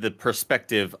has the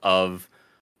perspective of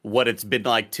what it's been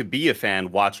like to be a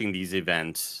fan watching these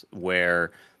events,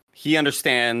 where he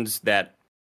understands that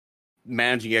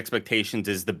managing expectations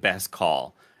is the best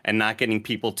call and not getting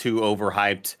people too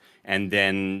overhyped and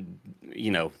then,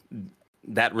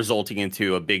 that resulting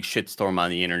into a big shitstorm on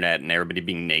the internet and everybody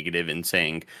being negative and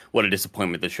saying what a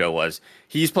disappointment the show was.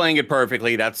 He's playing it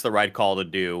perfectly. That's the right call to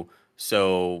do.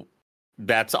 So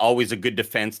that's always a good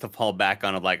defense to fall back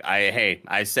on. Of like,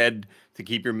 I said to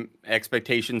keep your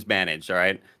expectations managed. All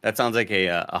right, that sounds like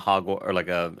a Hogwarts or like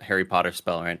a Harry Potter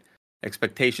spell, right?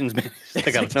 Expectations managed.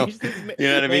 Like, I don't know. You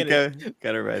know what I mean?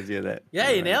 Kind of reminds you of that. Yeah,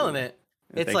 you're nailing it.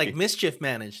 It's Thank like you. mischief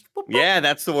managed. Boop, boop. Yeah,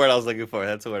 that's the word I was looking for.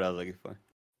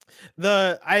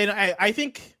 I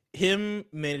think him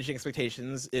managing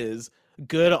expectations is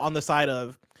good on the side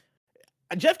of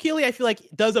Jeff Keighley. I feel like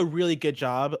does a really good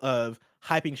job of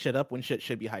hyping shit up when shit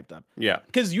should be hyped up. Yeah.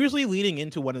 Because usually leading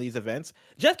into one of these events,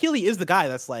 Jeff Keighley is the guy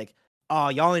that's like, oh,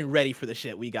 y'all ain't ready for the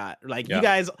shit we got. Like, you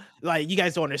guys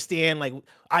don't understand. Like,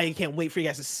 I can't wait for you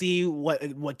guys to see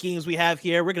what games we have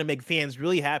here. We're gonna make fans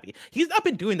really happy. He's not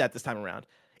been doing that this time around.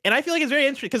 And I feel like it's very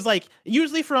interesting because, like,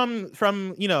 usually from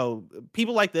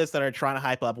people like this that are trying to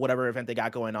hype up whatever event they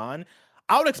got going on,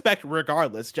 I would expect,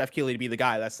 regardless, Jeff Keighley to be the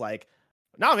guy that's like,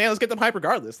 no, man, let's get them hype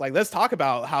regardless. Like, let's talk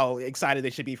about how excited they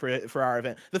should be for our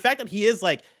event. The fact that he is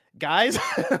like, guys,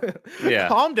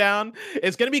 calm down.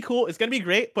 It's gonna be cool. It's gonna be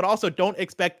great, but also don't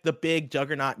expect the big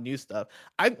juggernaut new stuff.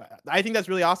 I think that's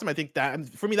really awesome. I think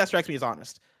that, for me, that strikes me as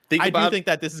honest. I do think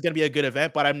that this is going to be a good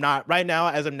event, but I'm not right now.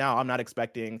 As of now, I'm not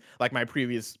expecting like my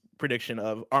previous prediction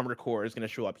of Armored Core is going to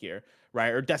show up here, right?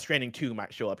 Or Death Stranding 2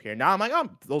 might show up here. Now I'm like, oh,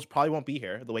 those probably won't be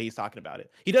here. The way he's talking about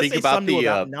it, he does say some new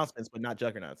announcements, but not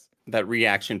juggernauts. That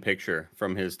reaction picture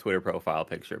from his Twitter profile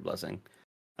picture, Blessing,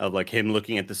 of like him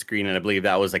looking at the screen, and I believe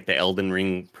that was like the Elden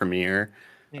Ring premiere,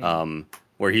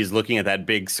 where he's looking at that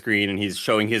big screen and he's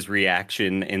showing his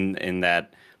reaction in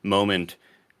that moment.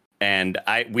 And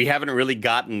we haven't really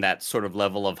gotten that sort of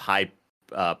level of hype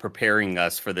preparing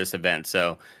us for this event.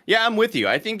 So yeah, I'm with you.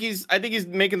 I think he's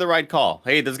making the right call.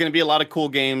 Hey, there's going to be a lot of cool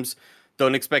games.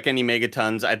 Don't expect any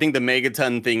megatons. I think the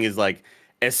megaton thing is like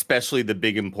especially the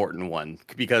big important one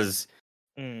because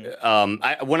when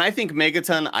I think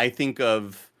megaton, I think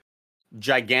of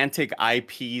gigantic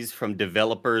IPs from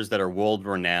developers that are world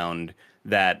renowned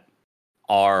that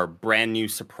are brand new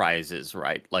surprises,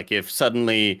 right? Like if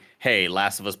suddenly, hey,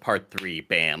 Last of Us Part 3,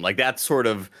 bam, like that sort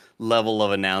of level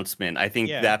of announcement. I think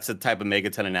that's the type of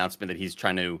megaton announcement that he's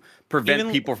trying to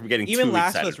prevent people from getting too excited. Even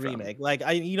Last of Us remake, like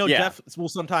Jeff will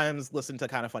sometimes listen to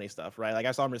kind of funny stuff, right? Like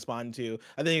I saw him respond to,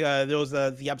 I think there was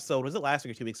the episode, was it last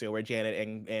week or 2 weeks ago, where Janet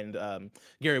and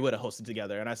Gary Whitta hosted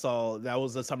together, and I saw that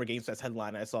was the Summer Games Fest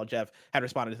headline. I saw Jeff had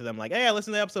responded to them like, hey, I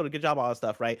listened to the episode, good job, all that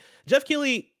stuff, right? Jeff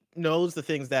Keighley knows the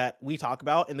things that we talk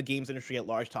about and the games industry at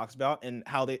large talks about, and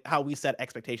how we set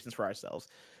expectations for ourselves.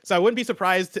 So I wouldn't be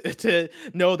surprised to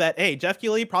know that, hey, Jeff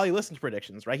Keighley probably listens to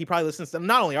predictions, right? He probably listens to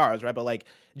not only ours, right, but like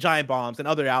Giant Bomb's and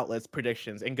other outlets'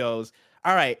 predictions, and goes,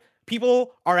 all right,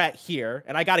 people are at here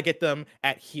and I got to get them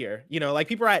at here. Like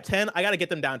people are at 10, I got to get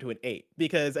them down to an 8,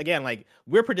 because again, like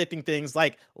we're predicting things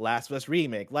like Last of Us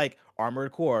Remake, like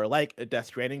Armored Core, like Death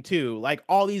Stranding 2, like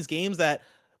all these games that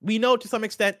we know to some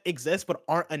extent exist but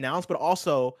aren't announced, but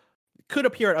also could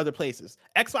appear at other places.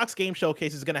 Xbox Game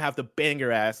Showcase is going to have the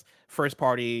banger-ass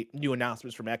first-party new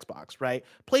announcements from Xbox, right?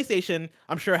 PlayStation,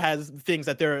 I'm sure, has things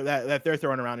that they're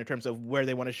throwing around in terms of where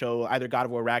they want to show either God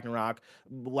of War Ragnarok,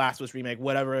 Last of Us Remake,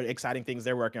 whatever exciting things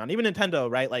they're working on. Even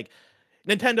Nintendo, right? Like,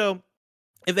 Nintendo,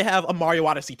 if they have a Mario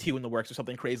Odyssey 2 in the works or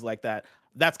something crazy like that,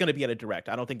 that's going to be at a Direct.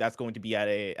 I don't think that's going to be at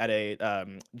a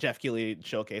Jeff Keighley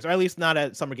showcase, or at least not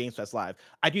at Summer Games Fest Live.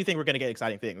 I do think we're going to get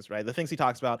exciting things, right? The things he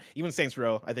talks about, even Saints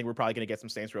Row, I think we're probably going to get some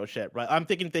Saints Row shit, right? I'm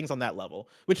thinking things on that level,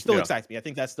 which still excites me. I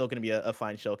think that's still going to be a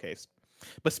fine showcase.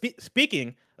 But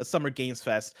speaking of Summer Games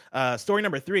Fest, story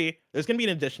number 3, there's going to be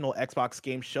an additional Xbox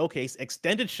Game Showcase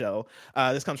extended show.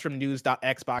 This comes from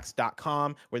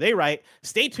news.xbox.com, where they write,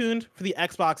 stay tuned for the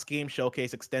Xbox Game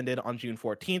Showcase extended on June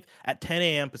 14th at 10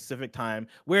 a.m. Pacific time,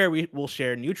 where we will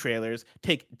share new trailers,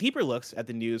 take deeper looks at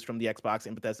the news from the Xbox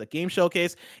and Bethesda Game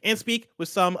Showcase, and speak with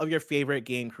some of your favorite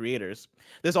game creators.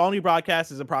 This all-new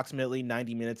broadcast is approximately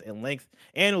 90 minutes in length,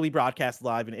 and will be broadcast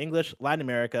live in English, Latin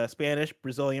America, Spanish,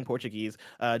 Brazilian, Portuguese,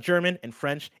 German, and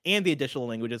French, and the additional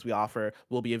languages we offer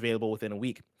will be available within a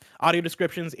week. Audio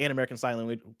descriptions and American Sign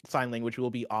Language will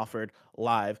be offered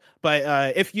live.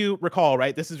 But if you recall,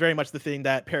 right, this is very much the thing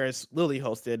that Paris Lilly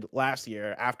hosted last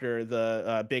year after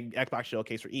the big Xbox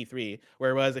showcase for E3,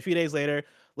 where it was a few days later,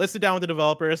 let's sit down with the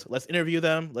developers, let's interview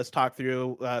them, let's talk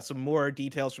through some more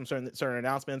details from certain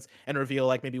announcements, and reveal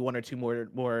like maybe one or two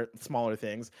more smaller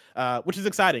things, which is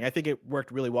exciting. I think it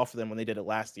worked really well for them when they did it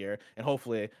last year, and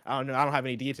hopefully, I don't have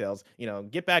any details,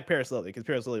 get back Paris Lilly, because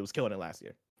Paris Lilly was killing it last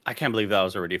year. I can't believe that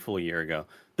was already a full year ago.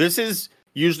 This is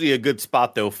usually a good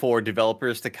spot, though, for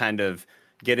developers to kind of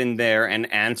get in there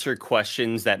and answer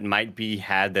questions that might be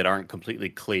had that aren't completely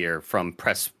clear from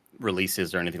press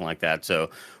releases or anything like that. So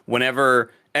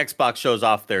whenever Xbox shows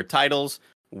off their titles,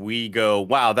 we go,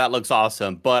 wow, that looks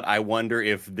awesome, but I wonder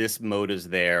if this mode is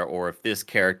there or if this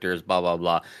character is blah, blah,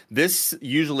 blah. This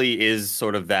usually is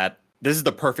sort of that, this is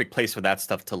the perfect place for that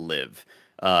stuff to live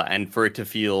and for it to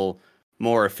feel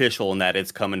more official in that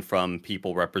it's coming from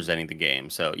people representing the game.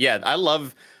 So yeah,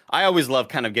 I always love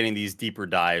kind of getting these deeper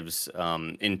dives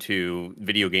into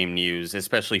video game news,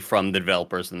 especially from the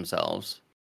developers themselves.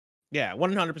 Yeah,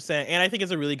 100%. And I think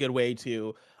it's a really good way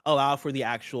to allow for the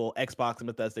actual Xbox and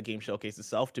Bethesda game showcase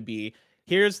itself to be,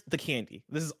 here's the candy.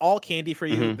 This is all candy for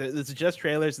you. This is just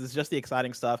trailers. This is just the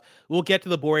exciting stuff. We'll get to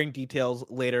the boring details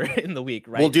later in the week,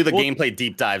 right? We'll do the gameplay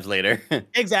deep dives later.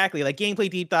 Exactly. Like gameplay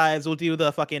deep dives. We'll do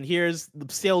the fucking, here's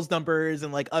the sales numbers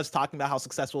and like us talking about how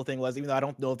successful the thing was, even though I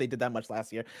don't know if they did that much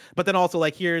last year. But then also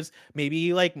like, here's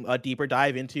maybe like a deeper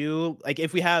dive into like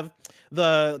if we have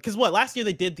because last year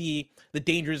they did the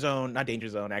Danger Zone, not Danger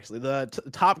Zone, actually, the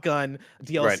Top Gun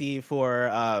DLC for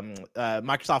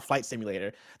Microsoft Flight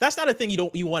Simulator. That's not a thing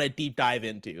you want to deep dive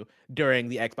into during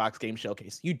the Xbox Game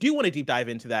Showcase. You do want to deep dive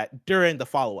into that during the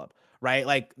follow-up, right?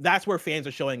 Like that's where fans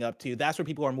are showing up to. That's where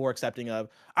people are more accepting of.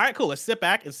 All right, cool. Let's sit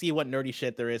back and see what nerdy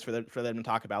shit there is for them to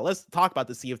talk about. Let's talk about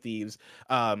the Sea of Thieves,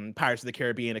 Pirates of the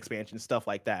Caribbean expansion, stuff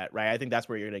like that, right? I think that's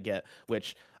where you're gonna get,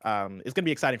 which is gonna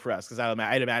be exciting for us because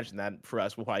I'd imagine that for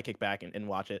us we'll probably kick back and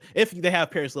watch it if they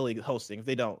have Paris Lily hosting. If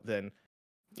they don't, then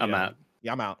I'm out.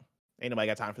 Yeah, I'm out. Ain't nobody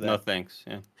got time for that. No thanks.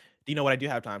 Yeah. Do you know what I do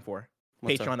have time for?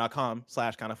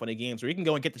 Patreon.com/kindafunnygames, where you can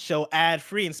go and get the show ad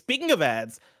free. And speaking of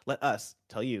ads, let us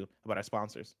tell you about our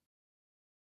sponsors.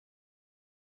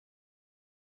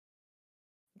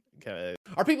 Okay.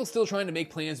 Are people still trying to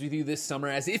make plans with you this summer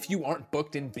as if you aren't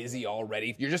booked and busy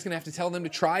already? You're just gonna have to tell them to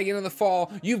try again in the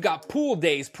fall. You've got pool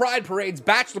days, pride parades,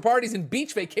 bachelor parties, and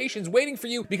beach vacations waiting for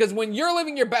you because when you're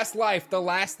living your best life, the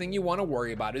last thing you want to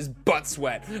worry about is butt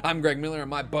sweat. I'm Greg Miller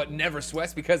and my butt never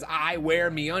sweats because I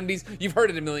wear MeUndies. You've heard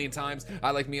it a million times.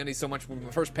 I like MeUndies so much with my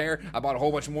first pair. I bought a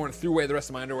whole bunch more and threw away the rest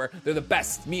of my underwear. They're the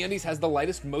best. MeUndies has the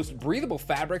lightest, most breathable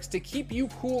fabrics to keep you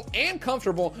cool and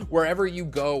comfortable wherever you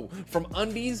go. From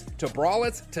undies to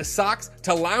bralettes to socks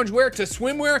to loungewear to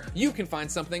swimwear, you can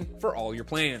find something for all your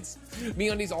plans.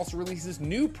 MeUndies also releases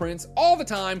new prints all the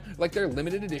time, like their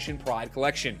limited edition Pride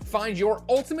collection. Find your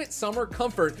ultimate summer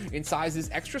comfort in sizes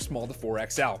extra small to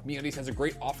 4XL. MeUndies has a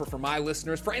great offer for my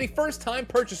listeners. For any first-time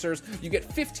purchasers, you get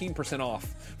 15% off.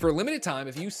 For a limited time,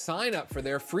 if you sign up for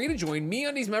their free-to-join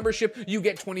MeUndies membership, you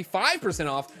get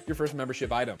 25% off your first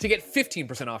membership item. To get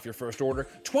 15% off your first order,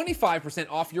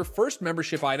 25% off your first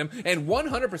membership item, and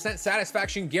 100%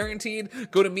 satisfaction guaranteed,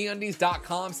 go to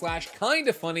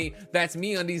MeUndies.com/kindafunny. That's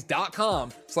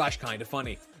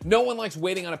MeUndies.com/kindafunny. No one likes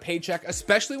waiting on a paycheck,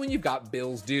 especially when you've got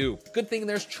bills due. Good thing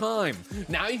there's Chime.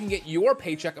 Now you can get your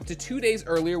paycheck up to 2 days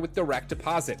earlier with direct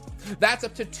deposit. That's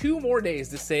up to 2 more days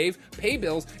to save, pay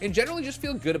bills, and generally just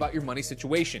feel good about your money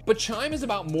situation. But Chime is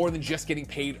about more than just getting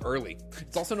paid early.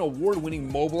 It's also an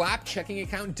award-winning mobile app, checking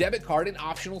account, debit card, and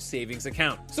optional savings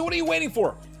account. So what are you waiting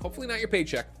for? Hopefully not your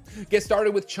paycheck. Get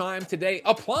started with Chime today.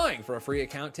 Applying for a free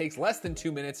account takes less than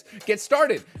 2 minutes. Get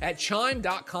started at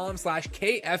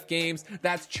chime.com/KFgames.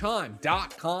 That's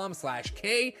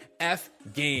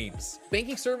chime.com/KFgames.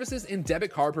 Banking services and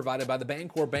debit card provided by the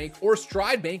Bancorp Bank or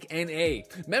Stride Bank NA.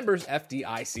 Members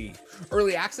FDIC.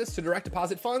 Early access to direct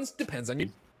deposit funds depends on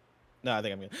you. No, I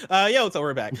think I'm good. Yo, so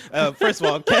we're back. First of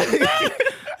all,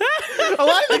 a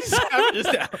lot of things happened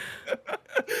just now.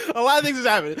 A lot of things has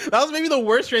happened. That was maybe the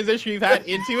worst transition we've had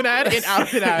into an ad and out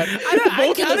of an ad.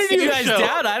 I counted you guys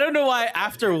down. I don't know why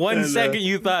after 1 second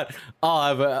you thought,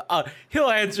 he'll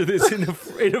answer this in a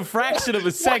fraction of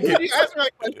a second. You asked my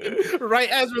question right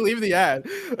as we're leaving the ad.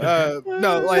 So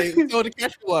to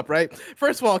catch people up, right?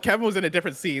 First of all, Kevin was in a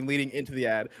different scene leading into the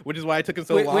ad, which is why it took him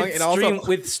so long.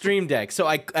 With Stream Deck. So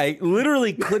I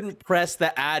literally couldn't press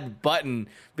the ad button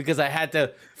because I had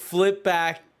to flip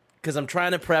back because I'm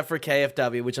trying to prep for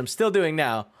KFW, which I'm still doing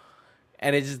now.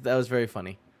 And that was very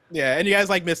funny. Yeah, and you guys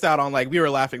missed out on we were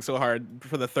laughing so hard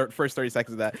for the first 30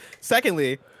 seconds of that.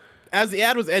 Secondly, as the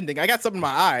ad was ending, I got something in my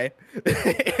eye,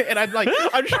 and I'm trying to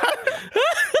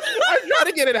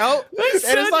get it out, That's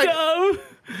and so dumb.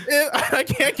 I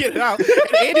can't get it out.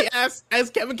 And Andy asks, as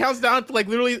Kevin counts down to as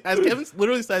Kevin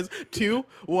literally says 2,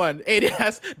 1. Andy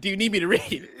asks, "Do you need me to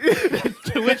read?"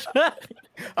 To which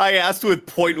I asked with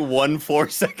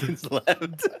 0.14 seconds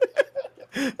left.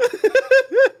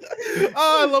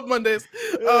 Oh, I love Mondays.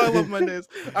 Oh, I love Mondays.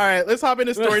 All right, let's hop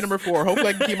into story number 4. Hopefully,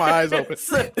 I can keep my eyes open.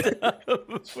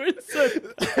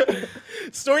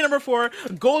 Story number 4: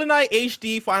 Goldeneye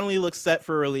HD finally looks set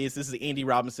for release. This is Andy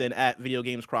Robinson at Video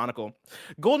Games Chronicle.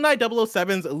 Goldeneye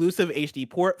 007's elusive HD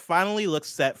port finally looks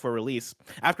set for release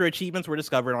after achievements were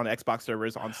discovered on Xbox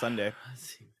servers on Sunday.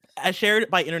 As shared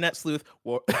by internet sleuth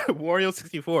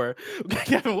Wario64.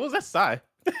 Kevin, what was that sigh?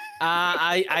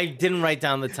 I didn't write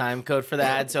down the time code for the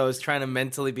ad, so I was trying to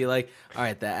mentally be like, all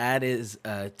right, the ad is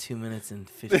 2 minutes and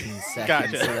 15 seconds.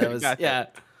 Gotcha. So that was, Gotcha. yeah.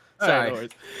 Sorry.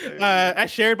 Sorry.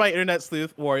 As shared by internet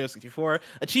sleuth Wario64,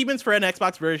 achievements for an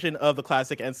Xbox version of the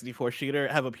classic N64 shooter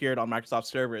have appeared on Microsoft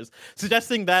servers,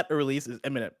 suggesting that a release is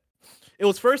imminent. It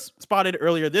was first spotted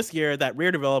earlier this year that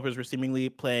Rare developers were seemingly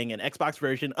playing an Xbox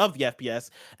version of the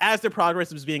FPS as their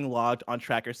progress was being logged on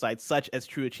tracker sites such as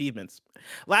True Achievements.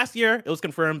 Last year, it was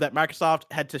confirmed that Microsoft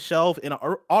had to shelve an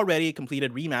already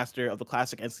completed remaster of the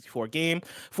classic N64 game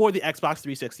for the Xbox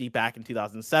 360 back in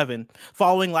 2007,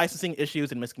 following licensing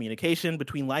issues and miscommunication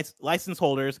between license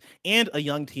holders and a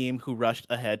young team who rushed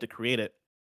ahead to create it.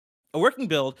 A working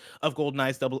build of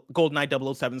GoldenEye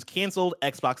 007's canceled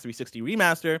Xbox 360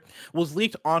 remaster was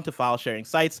leaked onto file sharing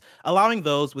sites, allowing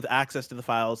those with access to the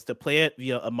files to play it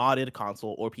via a modded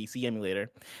console or PC emulator.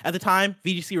 At the time,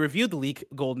 VGC reviewed the leaked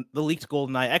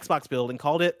GoldenEye Xbox build and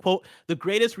called it, quote, the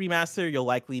greatest remaster you'll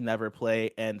likely never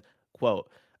play, end quote.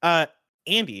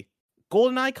 Andy,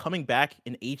 GoldenEye coming back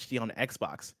in HD on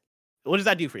Xbox. What does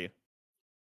that do for you?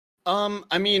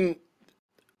 I mean,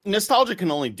 nostalgia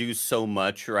can only do so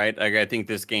much, right? Like, I think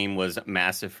this game was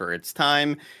massive for its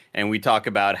time, and we talk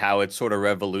about how it sort of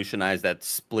revolutionized that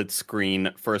split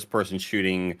screen first person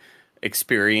shooting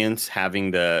experience. Having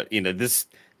the,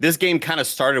 this game kind of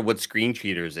started what screen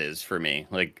cheaters is for me.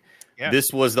 Like,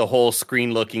 This was the whole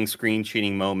screen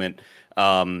cheating moment.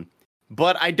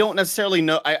 But I don't necessarily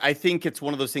know. I think it's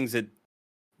one of those things that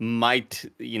might,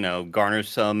 garner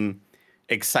some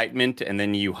excitement, and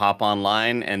then you hop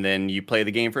online and then you play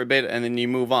the game for a bit and then you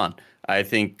move on. I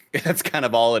think that's kind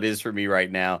of all it is for me right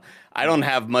now. I don't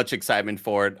have much excitement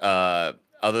for it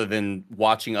other than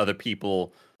watching other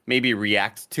people maybe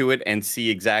react to it and see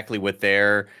exactly what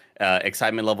their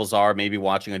excitement levels are, maybe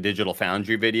watching a Digital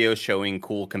Foundry video showing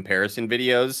cool comparison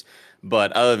videos.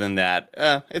 But other than that,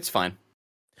 it's fine.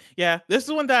 Yeah, this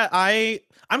is one that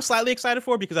I'm slightly excited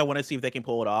for because I want to see if they can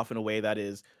pull it off in a way that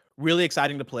is really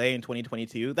exciting to play in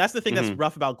 2022. That's the thing that's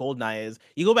rough about GoldenEye is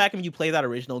you go back and you play that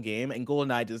original game and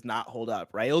GoldenEye does not hold up,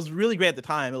 right? It was really great at the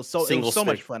time. It was so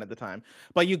much fun at the time.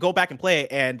 But you go back and play it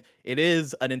and it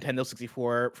is a Nintendo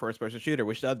 64 first-person shooter,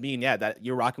 which does mean, that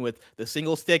you're rocking with the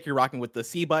single stick, you're rocking with the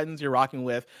C buttons, you're rocking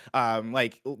with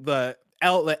like the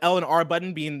L and R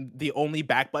button being the only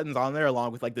back buttons on there,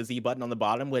 along with like the Z button on the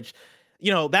bottom, which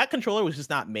that controller was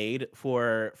just not made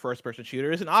for first-person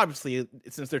shooters. And obviously,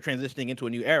 since they're transitioning into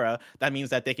a new era, that means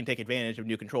that they can take advantage of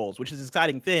new controls, which is an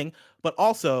exciting thing. But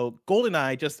also,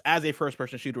 GoldenEye, just as a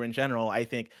first-person shooter in general, I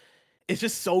think it's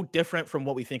just so different from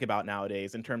what we think about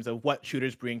nowadays in terms of what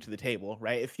shooters bring to the table,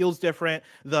 right? It feels different.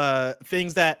 The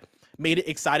things that made it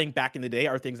exciting back in the day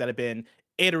are things that have been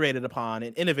iterated upon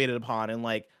and innovated upon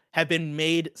and have been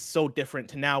made so different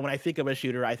to now. When I think of a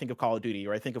shooter, I think of Call of Duty,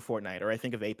 or I think of Fortnite, or I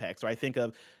think of Apex, or I think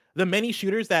of the many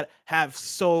shooters that have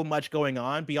so much going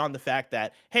on beyond the fact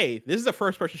that, hey, this is a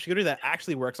first-person shooter that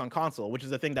actually works on console, which is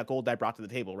the thing that GoldenEye brought to the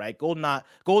table, right?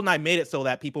 GoldenEye made it so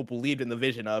that people believed in the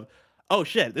vision of, oh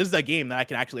shit, this is a game that I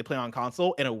can actually play on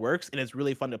console, and it works, and it's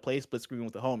really fun to play split screen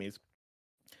with the homies.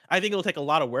 I think it'll take a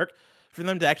lot of work for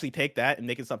them to actually take that and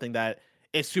make it something that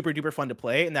is super duper fun to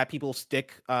play and that people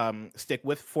stick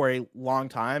with for a long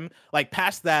time. Like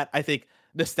past that, I think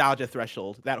nostalgia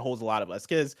threshold that holds a lot of us.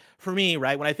 Because for me,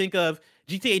 right, when I think of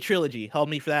GTA Trilogy, held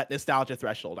me for that nostalgia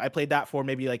threshold. I played that for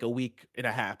maybe like a week and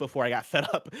a half before I got fed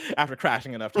up after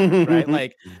crashing enough times, right?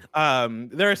 Like,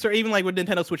 there are certain, even like with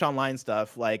Nintendo Switch Online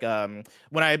stuff, like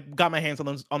when I got my hands on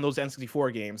those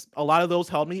N64 games, a lot of those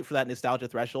held me for that nostalgia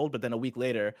threshold. But then a week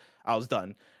later, I was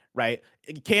done. Right?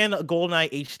 Can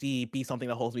GoldenEye HD be something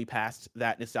that holds me past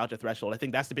that nostalgia threshold? I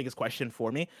think that's the biggest question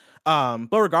for me. But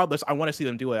regardless, I want to see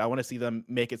them do it. I want to see them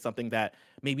make it something that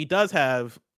maybe does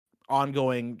have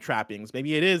ongoing trappings.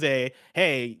 Maybe it is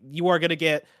hey, you are going to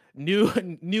get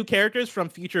new characters from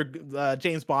future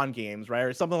James Bond games, right?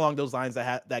 Or something along those lines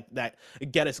that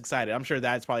get us excited. I'm sure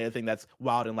that's probably a thing that's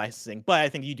wild in licensing, but I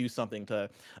think you do something to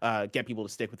get people to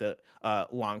stick with it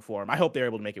long form. I hope they're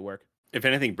able to make it work. If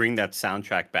anything, bring that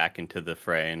soundtrack back into the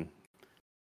fray and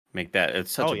make that. It's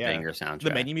such a banger soundtrack.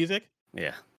 The menu music?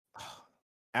 Yeah. Oh,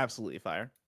 absolutely fire.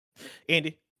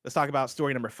 Andy, let's talk about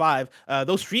story number 5.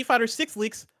 Those Street Fighter 6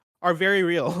 leaks are very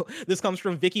real. This comes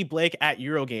from Vicky Blake at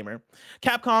Eurogamer.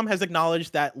 Capcom has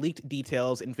acknowledged that leaked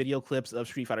details and video clips of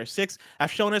Street Fighter 6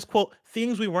 have shown us, quote,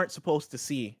 things we weren't supposed to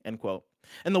see, end quote.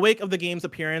 In the wake of the game's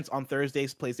appearance on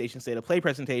Thursday's PlayStation State of Play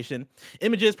presentation,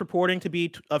 images purporting to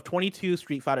be of 22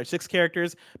 Street Fighter 6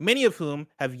 characters, many of whom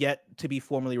have yet to be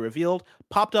formally revealed,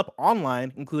 popped up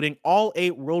online, including all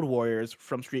 8 Road Warriors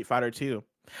from Street Fighter 2.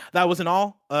 That wasn't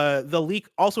all. The leak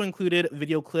also included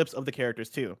video clips of the characters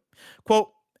too.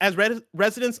 Quote, as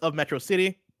residents of Metro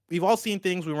City, we've all seen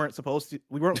things we weren't supposed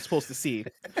to see,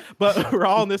 but we're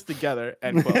all in this together,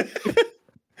 end quote.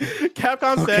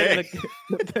 Capcom said,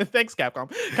 thanks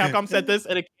Capcom. Capcom said this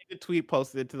in a candid tweet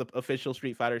posted to the official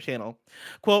Street Fighter channel.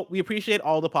 Quote, we appreciate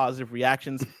all the positive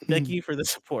reactions. Thank you for the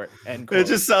support. End quote. It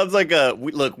just sounds like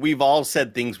look, we've all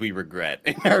said things we regret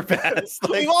in our past.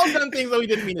 We've all done things that we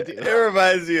didn't mean to do. It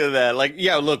reminds me of that. Like,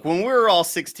 yeah, look, when we were all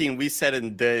 16, we said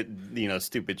and did,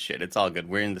 stupid shit. It's all good.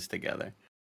 We're in this together.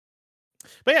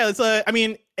 But yeah,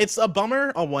 it's a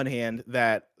bummer on one hand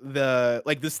that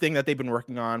this thing that they've been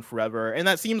working on forever, and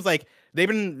that seems like they've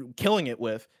been killing it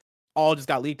with, all just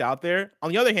got leaked out there.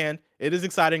 On the other hand, it is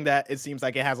exciting that it seems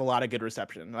like it has a lot of good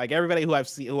reception. Like everybody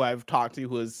who I've talked to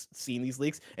who has seen these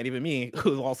leaks, and even me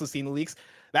who's also seen the leaks,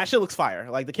 that shit looks fire.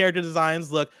 Like the character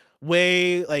designs look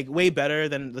way better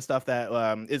than the stuff that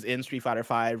is in Street Fighter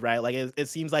 5, right? Like it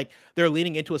seems like they're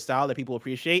leaning into a style that people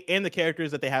appreciate, and the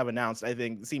characters that they have announced, I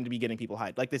think, seem to be getting people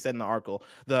hyped. Like they said in the article,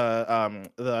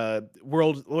 the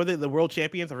world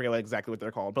champions, I forget exactly what they're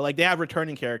called, but like they have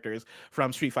returning characters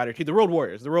from Street Fighter 2. The Road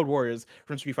Warriors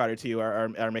from Street Fighter 2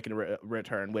 are making a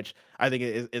return, which I think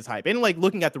is hype. And like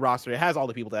looking at the roster, it has all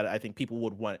the people that I think people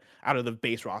would want out of the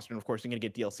base roster, and of course you're gonna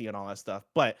get DLC and all that stuff.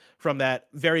 But from that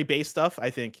very base stuff,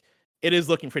 I think it is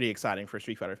looking pretty exciting for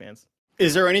Street Fighter fans.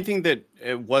 Is there anything that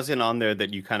it wasn't on there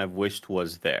that you kind of wished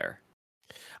was there?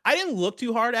 I didn't look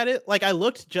too hard at it. Like I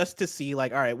looked just to see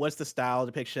like, all right, what's the style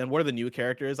depiction? What are the new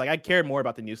characters? Like I cared more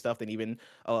about the new stuff than even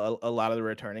a lot of the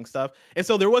returning stuff. And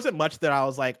so there wasn't much that I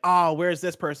was like, oh, where's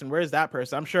this person? Where's that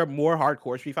person? I'm sure more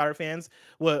hardcore Street Fighter fans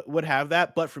would have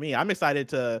that. But for me, I'm excited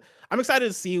to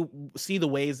see the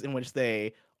ways in which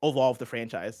they evolve the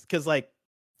franchise. Because like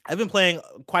I've been playing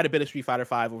quite a bit of Street Fighter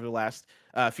 5 over the last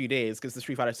few days because the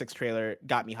Street Fighter 6 trailer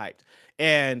got me hyped.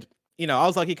 And, I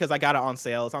was lucky because I got it on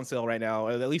sale. It's on sale right now.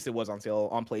 Or at least it was on sale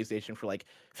on PlayStation for like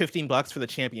 $15 for the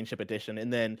Championship Edition.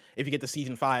 And then if you get the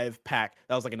Season 5 pack,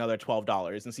 that was like another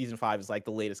 $12. And Season 5 is like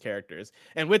the latest characters.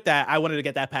 And with that, I wanted to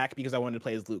get that pack because I wanted to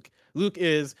play as Luke. Luke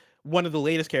is one of the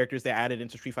latest characters they added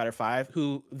into Street Fighter 5,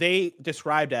 who they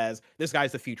described as, this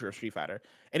guy's the future of Street Fighter.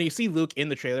 And you see Luke in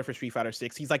the trailer for Street Fighter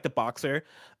 6. He's like the boxer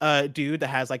dude that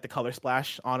has like the color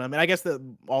splash on him. And I guess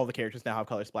all the characters now have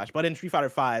color splash. But in Street Fighter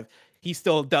 5, he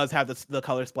still does have the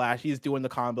color splash. He's doing the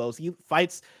combos. He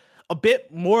fights a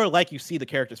bit more like you see the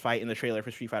characters fight in the trailer for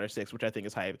Street Fighter 6, which I think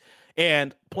is hype.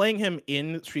 And playing him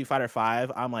in Street Fighter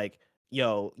 5, I'm like,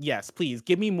 yo, yes, please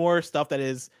give me more stuff that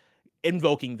is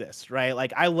invoking this, right?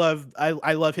 Like I love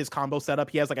his combo setup.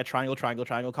 He has like a triangle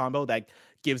combo that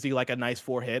gives you like a nice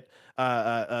 4-hit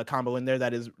combo in there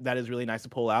that is really nice to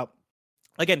pull out.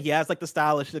 Again, he has like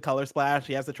the color splash,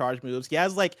 he has the charge moves,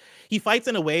 he fights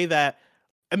in a way that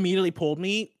immediately pulled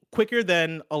me quicker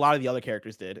than a lot of the other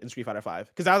characters did in Street Fighter 5.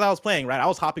 Because as I was playing, right, I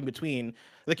was hopping between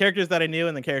the characters that I knew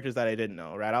and the characters that I didn't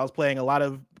know, right? I was playing a lot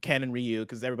of Ken and Ryu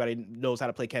because everybody knows how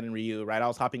to play Ken and Ryu, right? I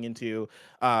was hopping into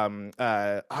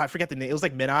I forget the name. It was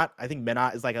like Minot. I think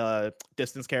Minot is like a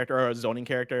distance character or a zoning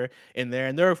character in there.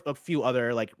 And there are a few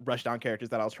other like rushdown characters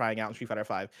that I was trying out in Street Fighter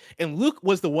 5. And Luke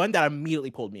was the one that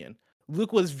immediately pulled me in.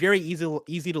 Luke was very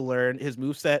easy to learn. His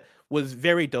moveset was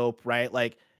very dope, right?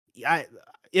 Like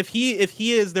if he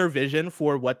is their vision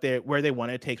for where they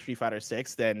want to take Street Fighter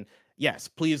 6, then yes,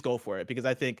 please go for it. Because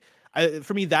I think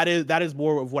for me that is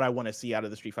more of what I want to see out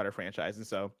of the Street Fighter franchise. And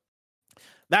so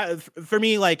that for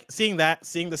me, like seeing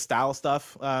the style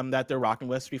stuff that they're rocking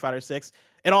with Street Fighter 6,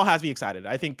 it all has me excited.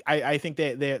 I think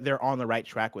they're on the right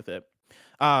track with it.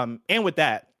 And with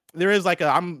that, there is like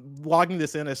I'm logging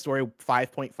this in as story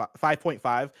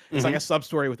 5.5. It's like a sub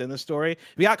story within the story.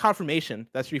 We got confirmation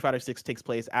that Street Fighter 6 takes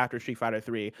place after Street Fighter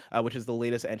 3, which is the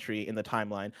latest entry in the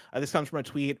timeline. This comes from a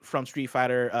tweet from Street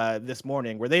Fighter this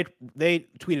morning where they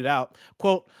tweeted out,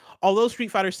 quote, although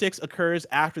Street Fighter 6 occurs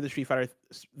after the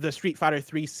Street Fighter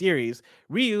 3 series,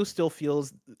 Ryu still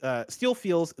feels still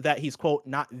feels that he's, quote,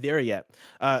 not there yet,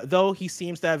 though he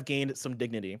seems to have gained some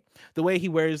dignity. The way he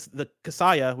wears the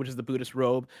kasaya, which is the Buddhist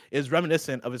robe, is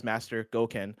reminiscent of his master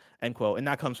Goken, end quote. And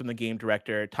that comes from the game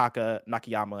director Taka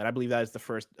Nakayama, and I believe that is the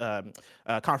first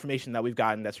confirmation that we've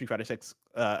gotten that Street Fighter 6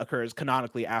 occurs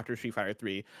canonically after Street Fighter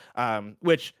 3,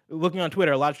 which, looking on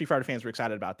Twitter, a lot of Street Fighter fans were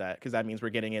excited about that, because that means we're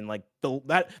getting in like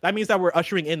that means that we're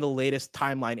ushering in the latest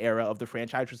timeline era of the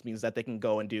franchise, which means that they can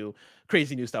go and do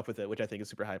crazy new stuff with it, which I think is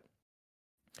super hype.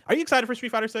 Are you excited for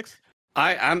Street Fighter 6?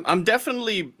 I'm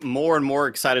definitely more and more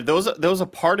excited. There was a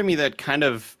part of me that kind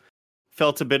of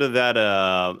felt a bit of that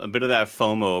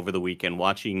FOMO over the weekend,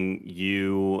 watching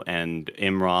you and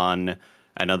Imran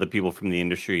and other people from the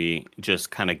industry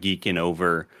just kind of geeking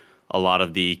over a lot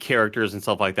of the characters and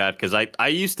stuff like that. Because I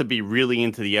used to be really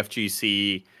into the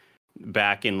FGC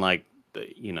back in like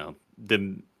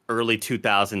the early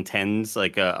 2010s,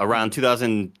 like around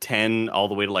 2010 all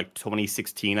the way to like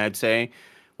 2016, I'd say,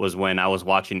 was when I was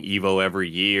watching Evo every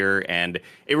year, and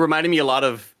it reminded me a lot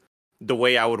of the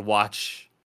way I would watch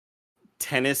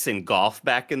tennis and golf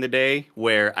back in the day,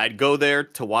 where I'd go there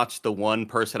to watch the one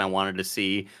person I wanted to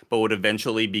see, but would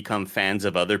eventually become fans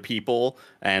of other people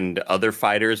and other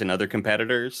fighters and other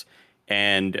competitors.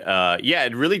 And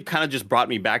it really kind of just brought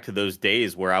me back to those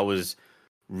days where I was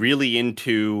really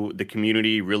into the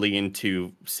community, really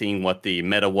into seeing what the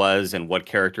meta was and what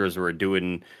characters were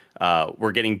doing,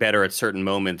 were getting better at certain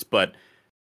moments. But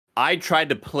I tried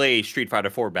to play Street Fighter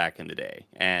 4 back in the day,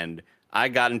 and I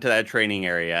got into that training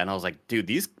area, and I was like, dude,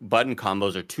 these button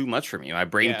combos are too much for me. My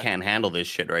brain can't handle this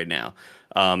shit right now.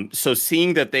 So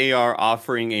seeing that they are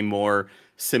offering a more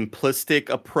simplistic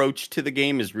approach to the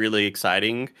game is really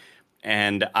exciting.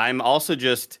 And I'm also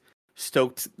just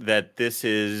stoked that this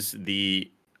is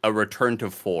a return to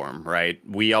form, right?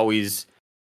 We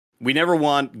never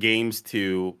want games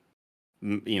to,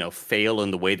 fail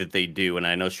in the way that they do. And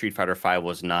I know Street Fighter V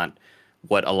was not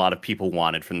what a lot of people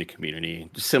wanted from the community,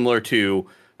 similar to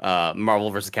Marvel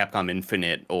vs. Capcom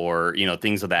Infinite or,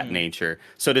 things of that nature.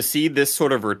 So to see this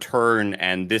sort of return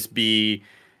and this be,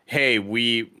 hey,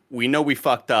 we know we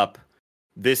fucked up.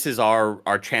 This is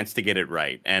our chance to get it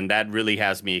right. And that really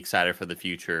has me excited for the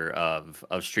future of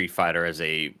Street Fighter as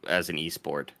an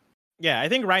esport. Yeah, I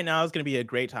think right now is going to be a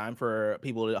great time for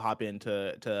people to hop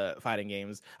into fighting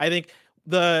games. I think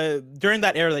during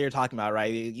that era that you're talking about,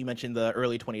 right? You mentioned the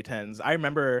early 2010s. I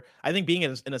remember, I think, being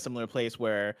in a similar place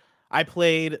where I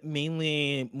played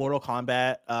mainly Mortal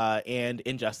Kombat and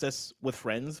Injustice with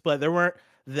friends, but there weren't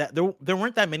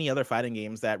that many other fighting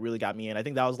games that really got me in. I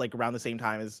think that was like around the same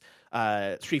time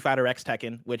as Street Fighter X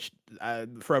Tekken, which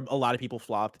for a lot of people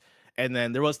flopped. And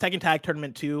then there was Tekken Tag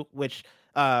Tournament 2, which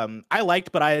I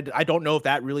liked, but I don't know if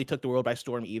that really took the world by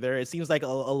storm either. It seems like a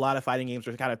lot of fighting games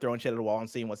were kind of throwing shit at the wall and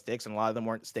seeing what sticks, and a lot of them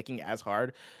weren't sticking as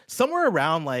hard. Somewhere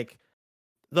around like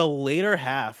the later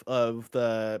half of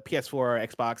the PS4 or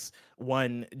Xbox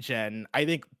One gen, I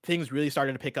think things really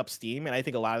started to pick up steam, and I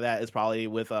think a lot of that is probably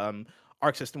with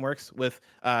Arc System Works. With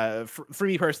for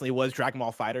me personally, was Dragon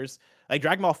Ball FighterZ. Like,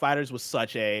 Dragon Ball FighterZ was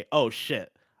such a, oh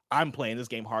shit, I'm playing this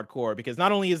game hardcore, because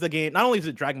not only is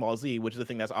it Dragon Ball Z, which is the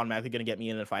thing that's automatically going to get me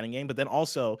in a fighting game, but then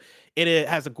also it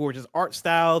has a gorgeous art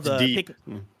style. The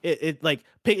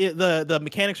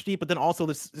mechanics are deep, but then also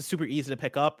this is super easy to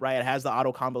pick up, right? It has the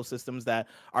auto combo systems that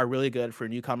are really good for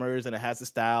newcomers, and it has the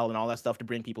style and all that stuff to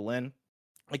bring people in.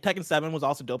 Like, Tekken 7 was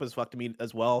also dope as fuck to me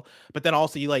as well. But then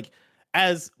also, you like,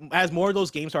 as more of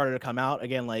those games started to come out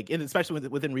again, like, and especially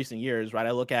within recent years, right?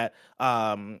 I look at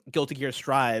Guilty Gear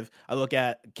Strive, I look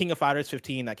at King of Fighters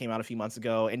 15 that came out a few months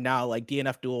ago, and now like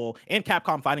DNF Duel and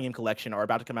Capcom Fighting Game Collection are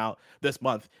about to come out this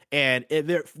month, and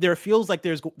there feels like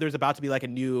there's about to be like a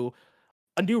new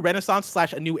renaissance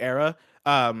 / a new era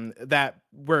that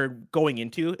we're going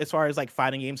into as far as like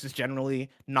fighting games is generally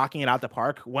knocking it out the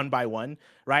park one by one,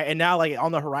 right? And now, like,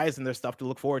 on the horizon, there's stuff to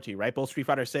look forward to, right? Both Street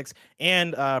Fighter 6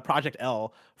 and Project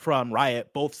L from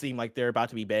Riot both seem like they're about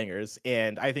to be bangers.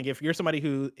 And I think if you're somebody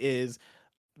who is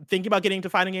thinking about getting into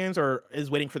fighting games or is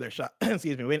waiting for their shot,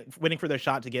 waiting for their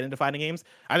shot to get into fighting games,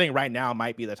 I think right now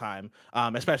might be the time,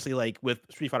 especially like with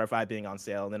Street Fighter 5 being on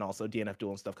sale, and then also DNF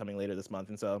Duel and stuff coming later this month.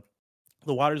 And so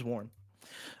the water's warm.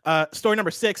 Story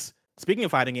number 6. Speaking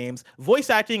of fighting games, voice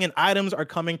acting and items are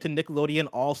coming to Nickelodeon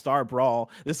All-Star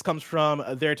Brawl. This comes from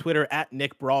their Twitter at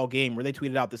NickBrawlGame, where they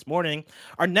tweeted out this morning,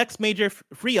 our next major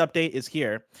free update is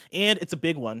here, and it's a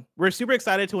big one. We're super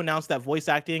excited to announce that voice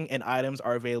acting and items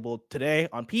are available today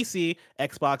on PC,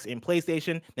 Xbox, and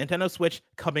PlayStation. Nintendo Switch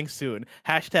coming soon.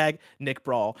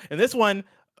 #NickBrawl. And this one,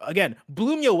 again,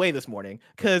 blew me away this morning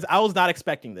because I was not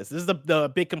expecting this. This is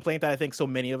the big complaint that I think so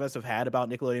many of us have had about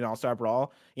Nickelodeon All-Star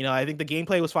Brawl. You know, I think the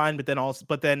gameplay was fine, but then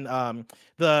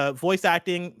the voice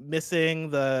acting missing,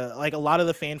 the like a lot of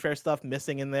the fanfare stuff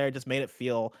missing in there just made it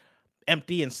feel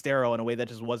empty and sterile in a way that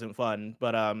just wasn't fun.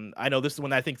 But I know this is one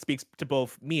that I think speaks to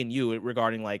both me and you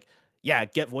regarding like, yeah,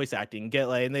 get voice acting, get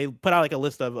like, and they put out like a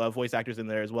list of voice actors in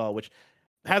there as well, which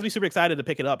has me super excited to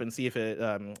pick it up and see if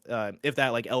that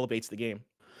like elevates the game.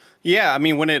 Yeah, I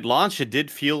mean, when it launched, it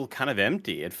did feel kind of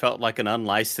empty. It felt like an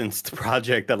unlicensed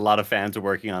project that a lot of fans are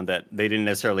working on that they didn't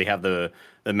necessarily have the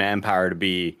manpower to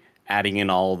be adding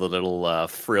in all the little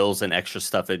frills and extra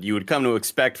stuff that you would come to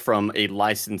expect from a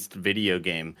licensed video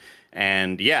game.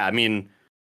 And yeah, I mean,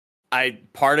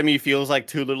 part of me feels like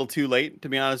too little too late, to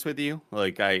be honest with you.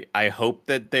 Like, I hope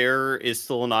that there is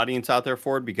still an audience out there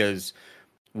for it, because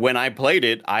when I played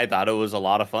it, I thought it was a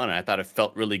lot of fun. I thought it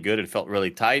felt really good. It felt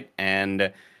really tight.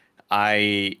 And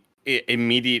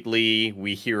immediately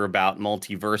we hear about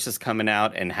Multiverses coming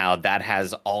out and how that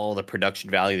has all the production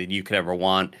value that you could ever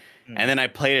want. And then I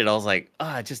played it. I was like,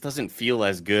 it just doesn't feel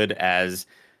as good as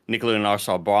Nickelodeon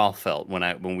All-Star Brawl felt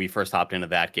when we first hopped into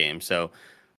that game. So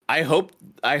I hope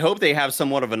they have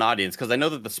somewhat of an audience, because I know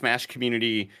that the Smash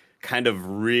community kind of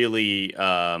really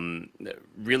kind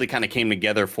of came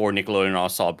together for Nickelodeon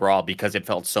All-Star Brawl because it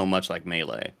felt so much like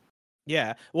Melee.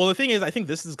 Yeah. Well, the thing is, I think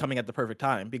this is coming at the perfect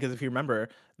time, because if you remember,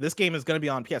 this game is going to be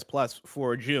on PS Plus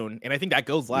for June, and I think that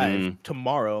goes live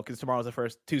tomorrow, because tomorrow's the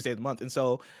first Tuesday of the month. And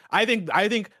so I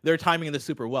think they're timing this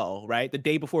super well, right? The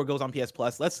day before it goes on PS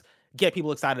Plus, let's get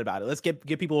people excited about it. Let's give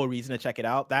people a reason to check it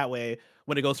out. That way,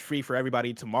 when it goes free for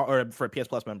everybody tomorrow, or for PS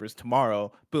Plus members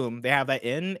tomorrow, boom, they have that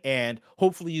in, and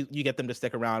hopefully you get them to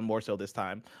stick around more so this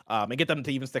time, and get them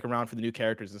to even stick around for the new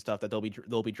characters and stuff that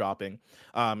they'll be dropping.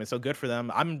 And so good for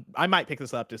them. I might pick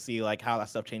this up to see like how that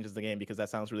stuff changes the game, because that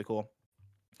sounds really cool.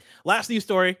 Last news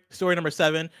story number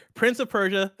 7. Prince of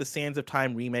Persia: The Sands of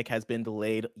Time remake has been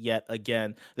delayed yet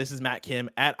again. This is Matt Kim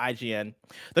at IGN.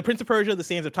 The Prince of Persia: The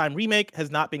Sands of Time remake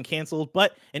has not been canceled,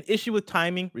 but an issue with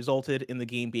timing resulted in the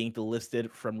game being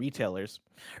delisted from retailers.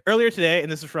 Earlier today,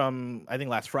 and this is from, I think,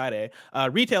 last Friday,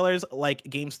 retailers like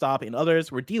GameStop and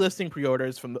others were delisting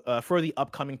pre-orders for the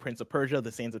upcoming Prince of Persia: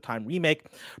 The Sands of Time remake,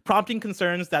 prompting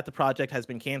concerns that the project has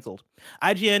been canceled.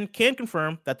 IGN can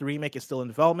confirm that the remake is still in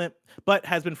development, but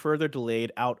has been further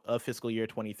delayed out of fiscal year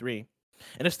 23.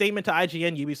 In a statement to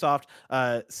IGN, Ubisoft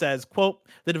says, quote,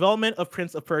 "The development of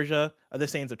Prince of Persia: The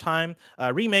Sands of Time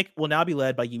remake will now be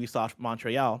led by Ubisoft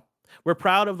Montreal. We're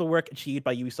proud of the work achieved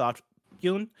by Ubisoft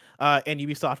and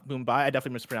Ubisoft Mumbai." I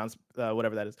definitely mispronounced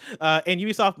whatever that is. And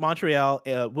Ubisoft Montreal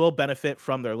will benefit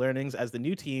from their learnings, as the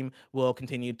new team will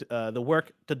continue the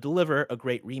work to deliver a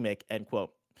great remake, end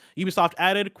quote. Ubisoft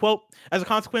added, quote, "As a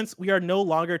consequence, we are no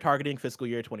longer targeting fiscal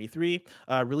year 23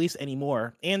 release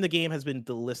anymore, and the game has been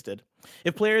delisted.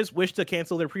 If players wish to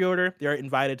cancel their pre-order, they are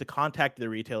invited to contact the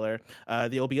retailer.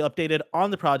 They will be updated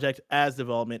on the project as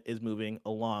development is moving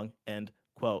along," end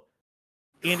quote.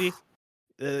 Andy,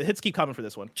 hits keep coming for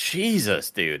this one.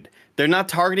 Jesus, dude. They're not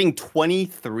targeting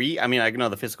 23. I mean, I know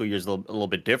the fiscal year is a little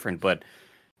bit different, but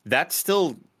that's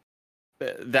still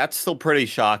pretty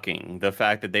shocking, the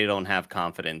fact that they don't have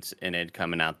confidence in it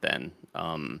coming out then.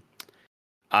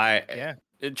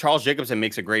 Charles Jacobson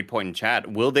makes a great point in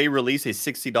chat. Will they release a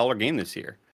 $60 game this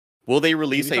year? Will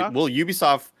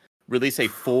Ubisoft release a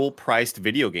full-priced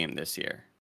video game this year?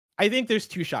 I think there's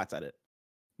two shots at it.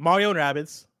 Mario and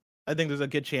Rabbids. I think there's a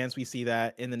good chance we see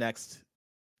that in the next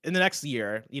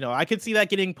year. You know, I could see that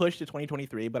getting pushed to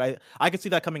 2023, but I could see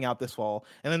that coming out this fall.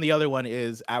 And then the other one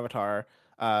is Avatar: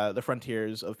 The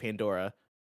Frontiers of Pandora.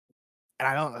 And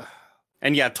I don't.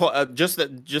 And yeah, just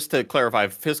to clarify,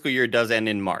 fiscal year does end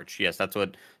in March. Yes, that's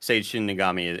what Sage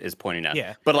Shinigami is pointing out.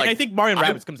 Yeah, but like, I think Mario and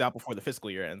Rabbids comes out before the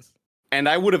fiscal year ends. And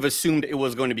I would have assumed it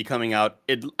was going to be coming out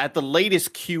at the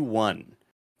latest Q1.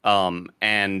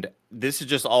 And this is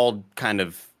just all kind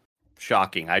of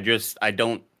shocking.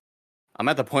 I'm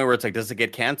at the point where it's like, does it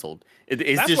get canceled?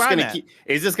 Is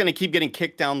this going to keep getting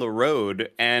kicked down the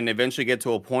road and eventually get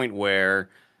to a point where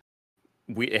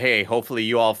hopefully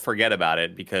you all forget about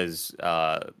it, because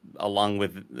along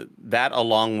with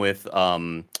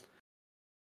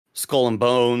Skull and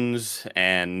Bones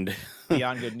and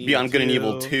Beyond Good and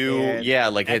Evil 2, yeah,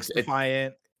 like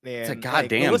Defiant. It's like, goddamn,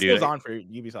 dude. The list goes on for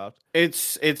Ubisoft.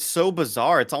 It's so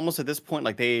bizarre. It's almost at this point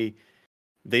like they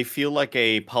feel like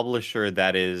a publisher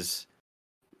that is,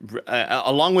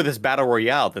 along with this battle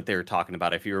royale that they were talking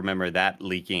about. If you remember that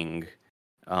leaking,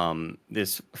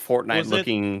 this Fortnite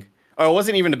looking, or it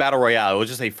wasn't even a battle royale. It was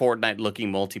just a Fortnite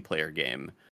looking multiplayer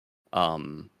game.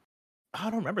 I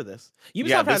don't remember this. Ubisoft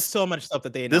Yeah, has so much stuff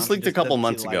that they announced. This leaked a couple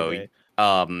months ago.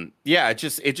 Yeah, it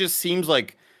just seems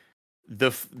like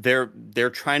they're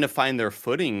trying to find their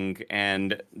footing,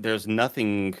 and there's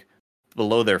nothing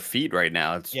below their feet right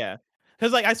now. It's Yeah.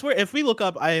 Because like I swear, if we look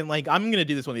up, I'm gonna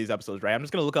do this one of these episodes, right? I'm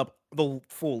just gonna look up the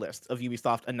full list of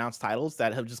Ubisoft announced titles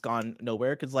that have just gone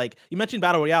nowhere. Because like you mentioned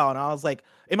Battle Royale, and I was like,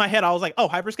 in my head, I was like, oh,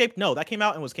 Hyperscape, no, that came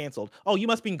out and was canceled. Oh, you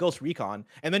must be in Ghost Recon,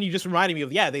 and then you just reminded me of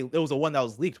there was a one that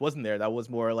was leaked, wasn't there? That was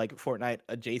more like Fortnite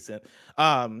adjacent.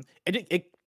 I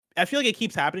feel like it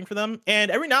keeps happening for them,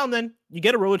 and every now and then you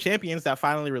get a Roller Champions that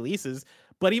finally releases.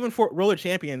 But even for Roller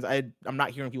Champions, I'm not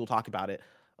hearing people talk about it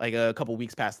like a couple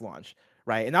weeks past launch.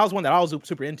 Right. And that was one that I was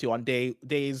super into on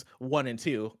days 1 and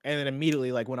 2, and then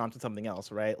immediately like went on to something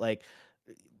else. Right. Like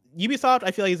Ubisoft,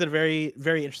 I feel like is at a very,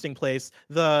 very interesting place.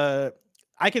 You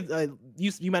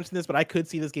mentioned this, but I could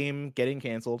see this game getting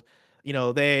canceled. You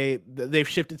know, they've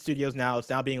shifted studios now. It's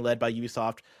now being led by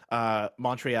Ubisoft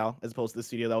Montreal, as opposed to the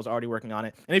studio that was already working on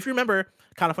it. And if you remember,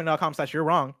 kindoffunny.com/you're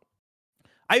wrong,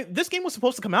 this game was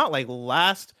supposed to come out like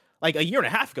a year and a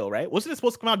half ago, right? Wasn't it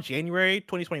supposed to come out January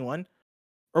 2021?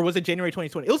 Or was it January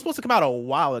 2020? It was supposed to come out a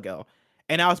while ago,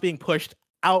 and now it's being pushed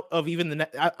out of even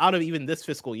this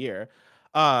fiscal year.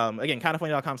 Again,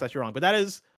 kindoffunny.com/you're wrong, but that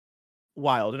is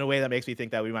wild in a way that makes me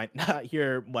think that we might not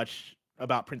hear much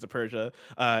about Prince of Persia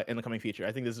in the coming future.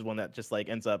 I think this is one that just like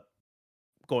ends up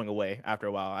going away after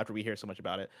a while, after we hear so much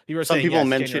about it. Some people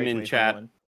mentioned in chat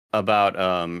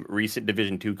about recent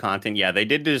Division 2 content. Yeah, they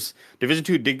did this. Division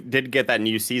 2 did get that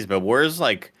new season, but where's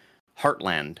like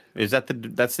Heartland? Is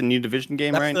that's the new Division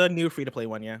game, right? That's the new free-to-play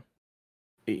one, yeah.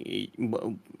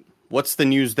 What's the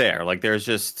news there? Like, there's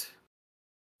just...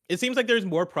 It seems like there's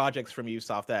more projects from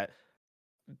Ubisoft that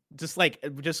just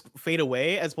fade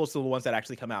away as opposed to the ones that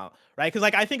actually come out, right? Because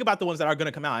like I think about the ones that are going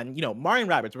to come out, and Mario &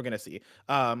 Rabbids we're going to see,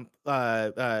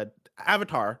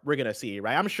 Avatar we're going to see,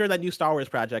 right? I'm sure that new Star Wars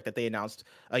project that they announced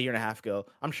a year and a half ago,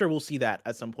 I'm sure we'll see that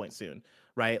at some point soon,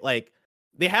 right? Like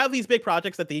they have these big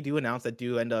projects that they do announce that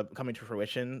do end up coming to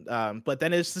fruition, but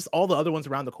then it's just all the other ones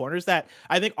around the corners that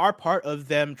I think are part of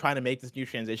them trying to make this new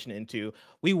transition into,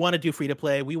 we want to do free to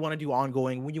play, we want to do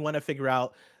ongoing, we want to figure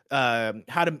out the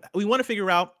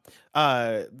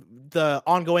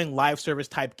ongoing live service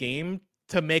type game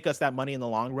to make us that money in the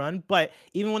long run. But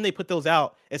even when they put those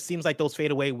out, it seems like those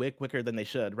fade away way quicker than they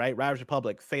should, right? Riders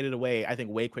Republic faded away, I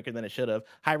think, way quicker than it should have.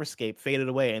 Hyperscape faded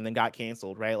away and then got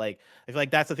canceled, right? Like, I feel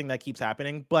like that's the thing that keeps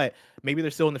happening, but maybe they're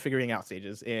still in the figuring out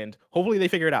stages, and hopefully they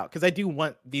figure it out, because I do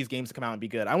want these games to come out and be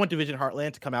good. I want Division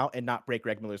Heartland to come out and not break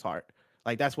Greg Miller's heart.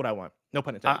 Like, that's what I want. No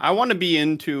pun intended. I want to be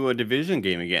into a Division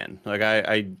game again. Like,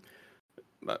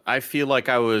 I feel like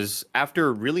I was,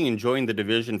 after really enjoying the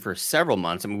Division for several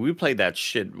months. I mean, we played that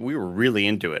shit. We were really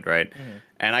into it, right? Mm-hmm.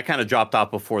 And I kind of dropped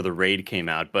off before the raid came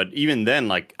out. But even then,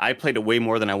 like, I played it way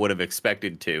more than I would have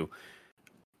expected to.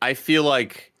 I feel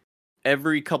like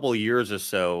every couple of years or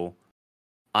so,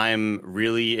 I'm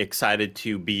really excited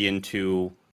to be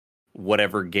into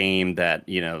whatever game that,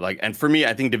 like, and for me,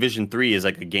 I think Division 3 is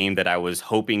like a game that I was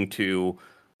hoping to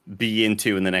be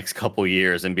into in the next couple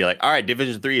years and be like, all right,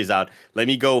 Division 3 is out. Let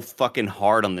me go fucking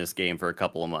hard on this game for a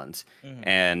couple of months. Mm-hmm.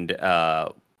 And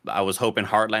I was hoping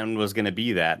Heartland was going to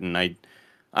be that. And I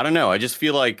don't know. I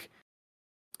feel like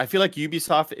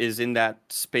Ubisoft is in that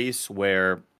space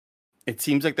where it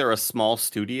seems like they're a small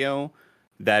studio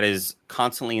that is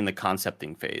constantly in the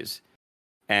concepting phase.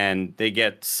 And they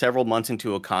get several months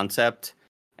into a concept.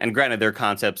 And granted, their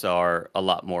concepts are a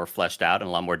lot more fleshed out and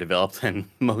a lot more developed than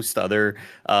most other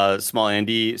small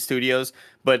indie studios.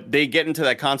 But they get into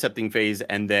that concepting phase,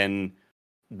 and then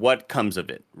what comes of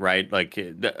it, right? Like,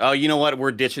 oh, you know what?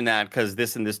 We're ditching that because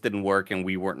this and this didn't work, and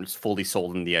we weren't fully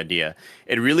sold on the idea.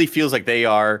 It really feels like they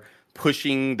are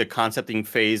pushing the concepting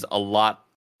phase a lot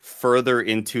further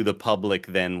into the public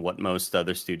than what most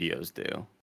other studios do.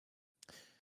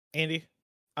 Andy,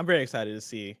 I'm very excited to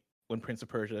see when Prince of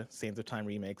Persia Sands of Time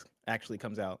remake actually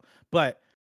comes out, but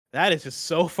that is just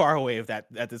so far away of that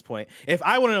at this point. If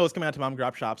I want to know what's coming out to mom and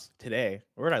grop shops today,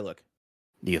 where would I look?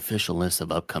 The official list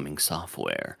of upcoming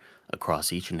software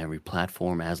across each and every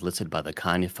platform, as listed by the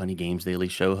Kinda Funny Games Daily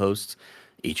Show hosts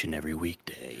each and every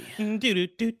weekday. Yeah.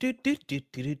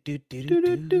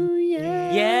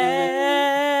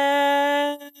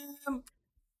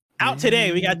 Out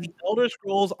today, we got the Elder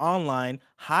Scrolls Online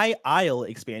High Isle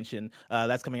expansion.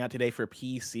 That's coming out today for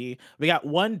PC. We got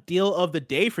one deal of the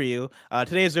day for you.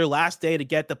 Today is their last day to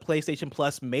get the PlayStation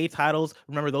Plus May titles.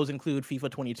 Remember, those include FIFA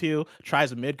 22,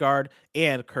 Tribes of Midgard,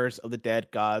 and Curse of the Dead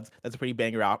Gods. That's a pretty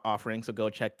banger offering, so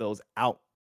go check those out.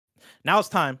 Now it's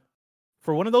time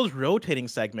for one of those rotating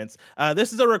segments.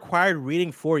 This is a required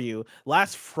reading for you.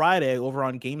 Last Friday over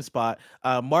on GameSpot,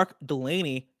 Mark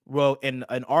Delaney wrote in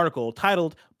an article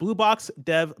titled "Blue Box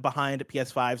Dev Behind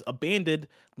PS5's Abandoned,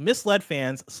 Misled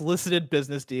Fans, Solicited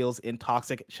Business Deals in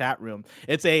Toxic Chat Room."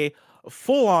 It's a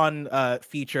full-on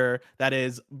feature that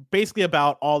is basically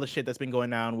about all the shit that's been going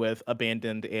down with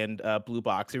Abandoned and Blue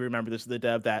Box. You remember, this is the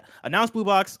dev that announced Blue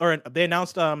Box, or they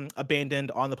announced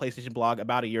Abandoned on the PlayStation blog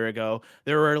about a year ago.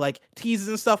 There were like teases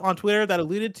and stuff on Twitter that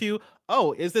alluded to,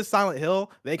 oh, is this Silent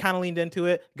Hill? They kind of leaned into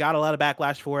it, got a lot of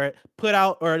backlash for it, put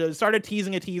out or started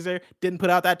teasing a teaser, didn't put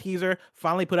out that teaser,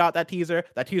 finally put out that teaser.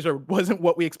 That teaser wasn't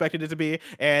what we expected it to be,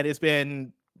 and it's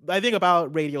been, I think,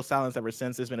 about radio silence ever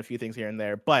since. There's been a few things here and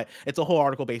there, but it's a whole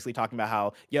article basically talking about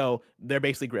how, they're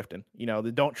basically grifting.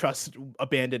 They don't trust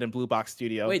Abandoned and Blue Box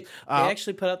Studio. Wait, they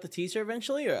actually put out the teaser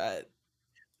eventually, or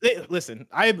listen,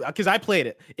 because I played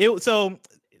it. So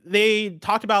they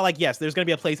talked about, like, yes, there's going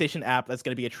to be a PlayStation app that's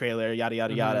going to be a trailer, yada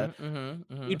yada yada.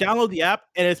 You download the app,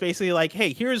 and it's basically like,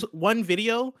 hey, here's one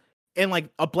video and like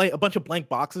a bunch of blank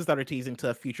boxes that are teasing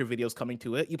to future videos coming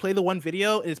to it. You play the one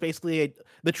video, and it's basically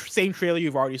the same trailer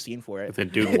you've already seen for it. With a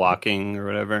dude walking or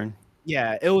whatever.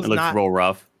 Yeah, it looks real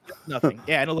rough. Nothing.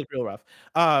 Yeah, and it looked real rough.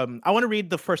 I want to read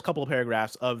the first couple of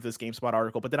paragraphs of this GameSpot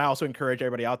article, but then I also encourage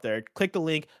everybody out there, click the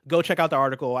link, go check out the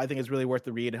article. I think it's really worth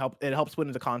the read. It helps put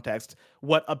into context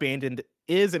what Abandoned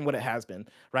is and what it has been,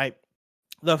 right?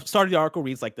 The start of the article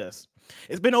reads like this.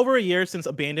 It's been over a year since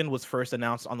Abandoned was first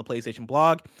announced on the PlayStation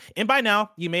blog, and by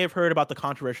now, you may have heard about the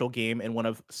controversial game in one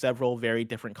of several very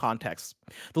different contexts.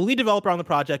 The lead developer on the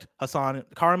project, Hassan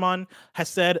Karaman, has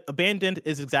said Abandoned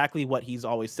is exactly what he's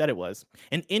always said it was,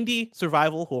 an indie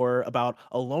survival horror about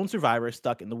a lone survivor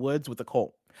stuck in the woods with a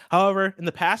cult. However, in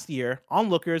the past year,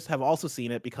 onlookers have also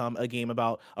seen it become a game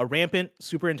about a rampant,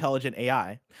 super intelligent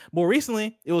AI. More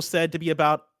recently, it was said to be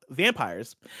about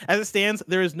vampires. As it stands,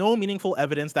 there is no meaningful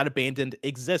evidence that Abandoned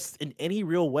exists in any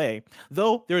real way,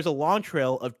 though there is a long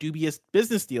trail of dubious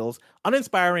business deals,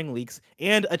 uninspiring leaks,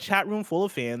 and a chat room full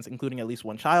of fans, including at least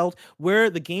one child, where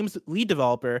the game's lead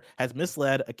developer has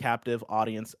misled a captive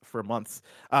audience for months.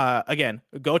 Again,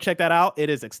 go check that out. It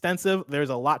is extensive. There's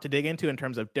a lot to dig into in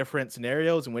terms of different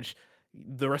scenarios in which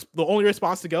the only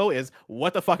response to go is,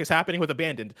 what the fuck is happening with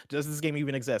Abandoned? Does this game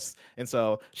even exist? And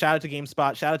so shout out to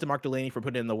GameSpot, shout out to Mark Delaney for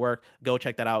putting in the work. Go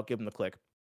check that out, give him the click.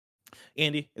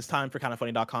 Andy, it's time for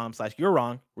kindafunny.com/you're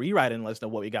wrong, where you write in and let us know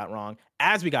what we got wrong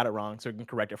as we got it wrong, so we can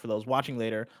correct it for those watching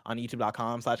later on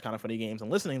youtube.com/kindafunnygames and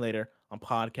listening later on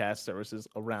podcast services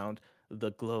around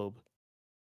the globe.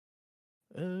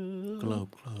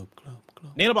 Globe.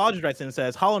 Nanobiologist writes in and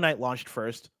says, Hollow Knight launched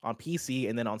first on PC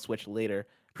and then on Switch later.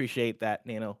 Appreciate that,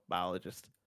 Nanobiologist.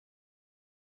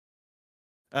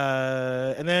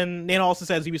 And then Nano also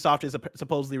says Ubisoft is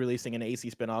supposedly releasing an AC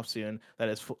spinoff soon that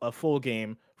is a full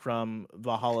game from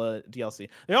Valhalla DLC.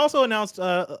 They also announced,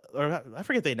 or I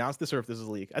forget if they announced this or if this is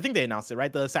a leak. I think they announced it,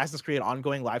 right? The Assassin's Creed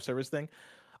ongoing live service thing.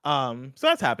 So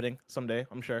that's happening someday,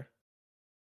 I'm sure.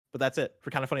 But that's it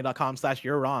for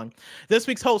kindafunny.com/you're wrong. This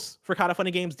week's hosts for Kinda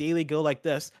Funny Games Daily go like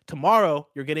this. Tomorrow,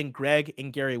 you're getting Greg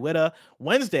and Gary Whitta.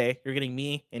 Wednesday, you're getting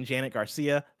me and Janet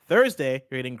Garcia. Thursday,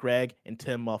 you're getting Greg and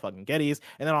Tim motherfucking Geddes.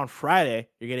 And then on Friday,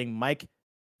 you're getting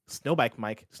Snowbike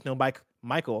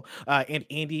Michael, and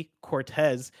Andy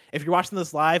Cortez. If you're watching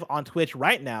this live on Twitch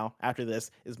right now, after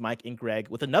this is Mike and Greg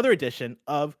with another edition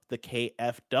of the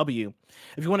KFW.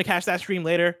 If you want to catch that stream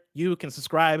later, you can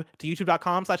subscribe to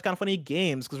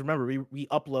youtube.com/kindafunnygames, because remember, we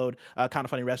upload Kinda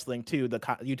Funny Wrestling to the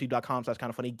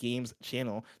youtube.com/kindafunnygames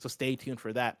channel, so stay tuned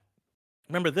for that.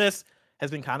 Remember, this has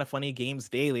been Kinda Funny Games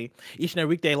Daily. Each and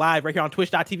every weekday live right here on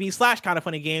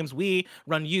twitch.tv/kindafunnygames. We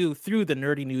run you through the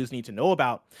nerdy news you need to know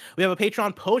about. We have a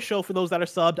Patreon post show for those that are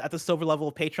subbed at the silver level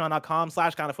of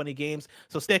patreon.com/kindafunnygames.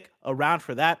 So stick around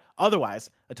for that. Otherwise,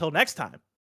 until next time,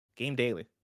 game daily.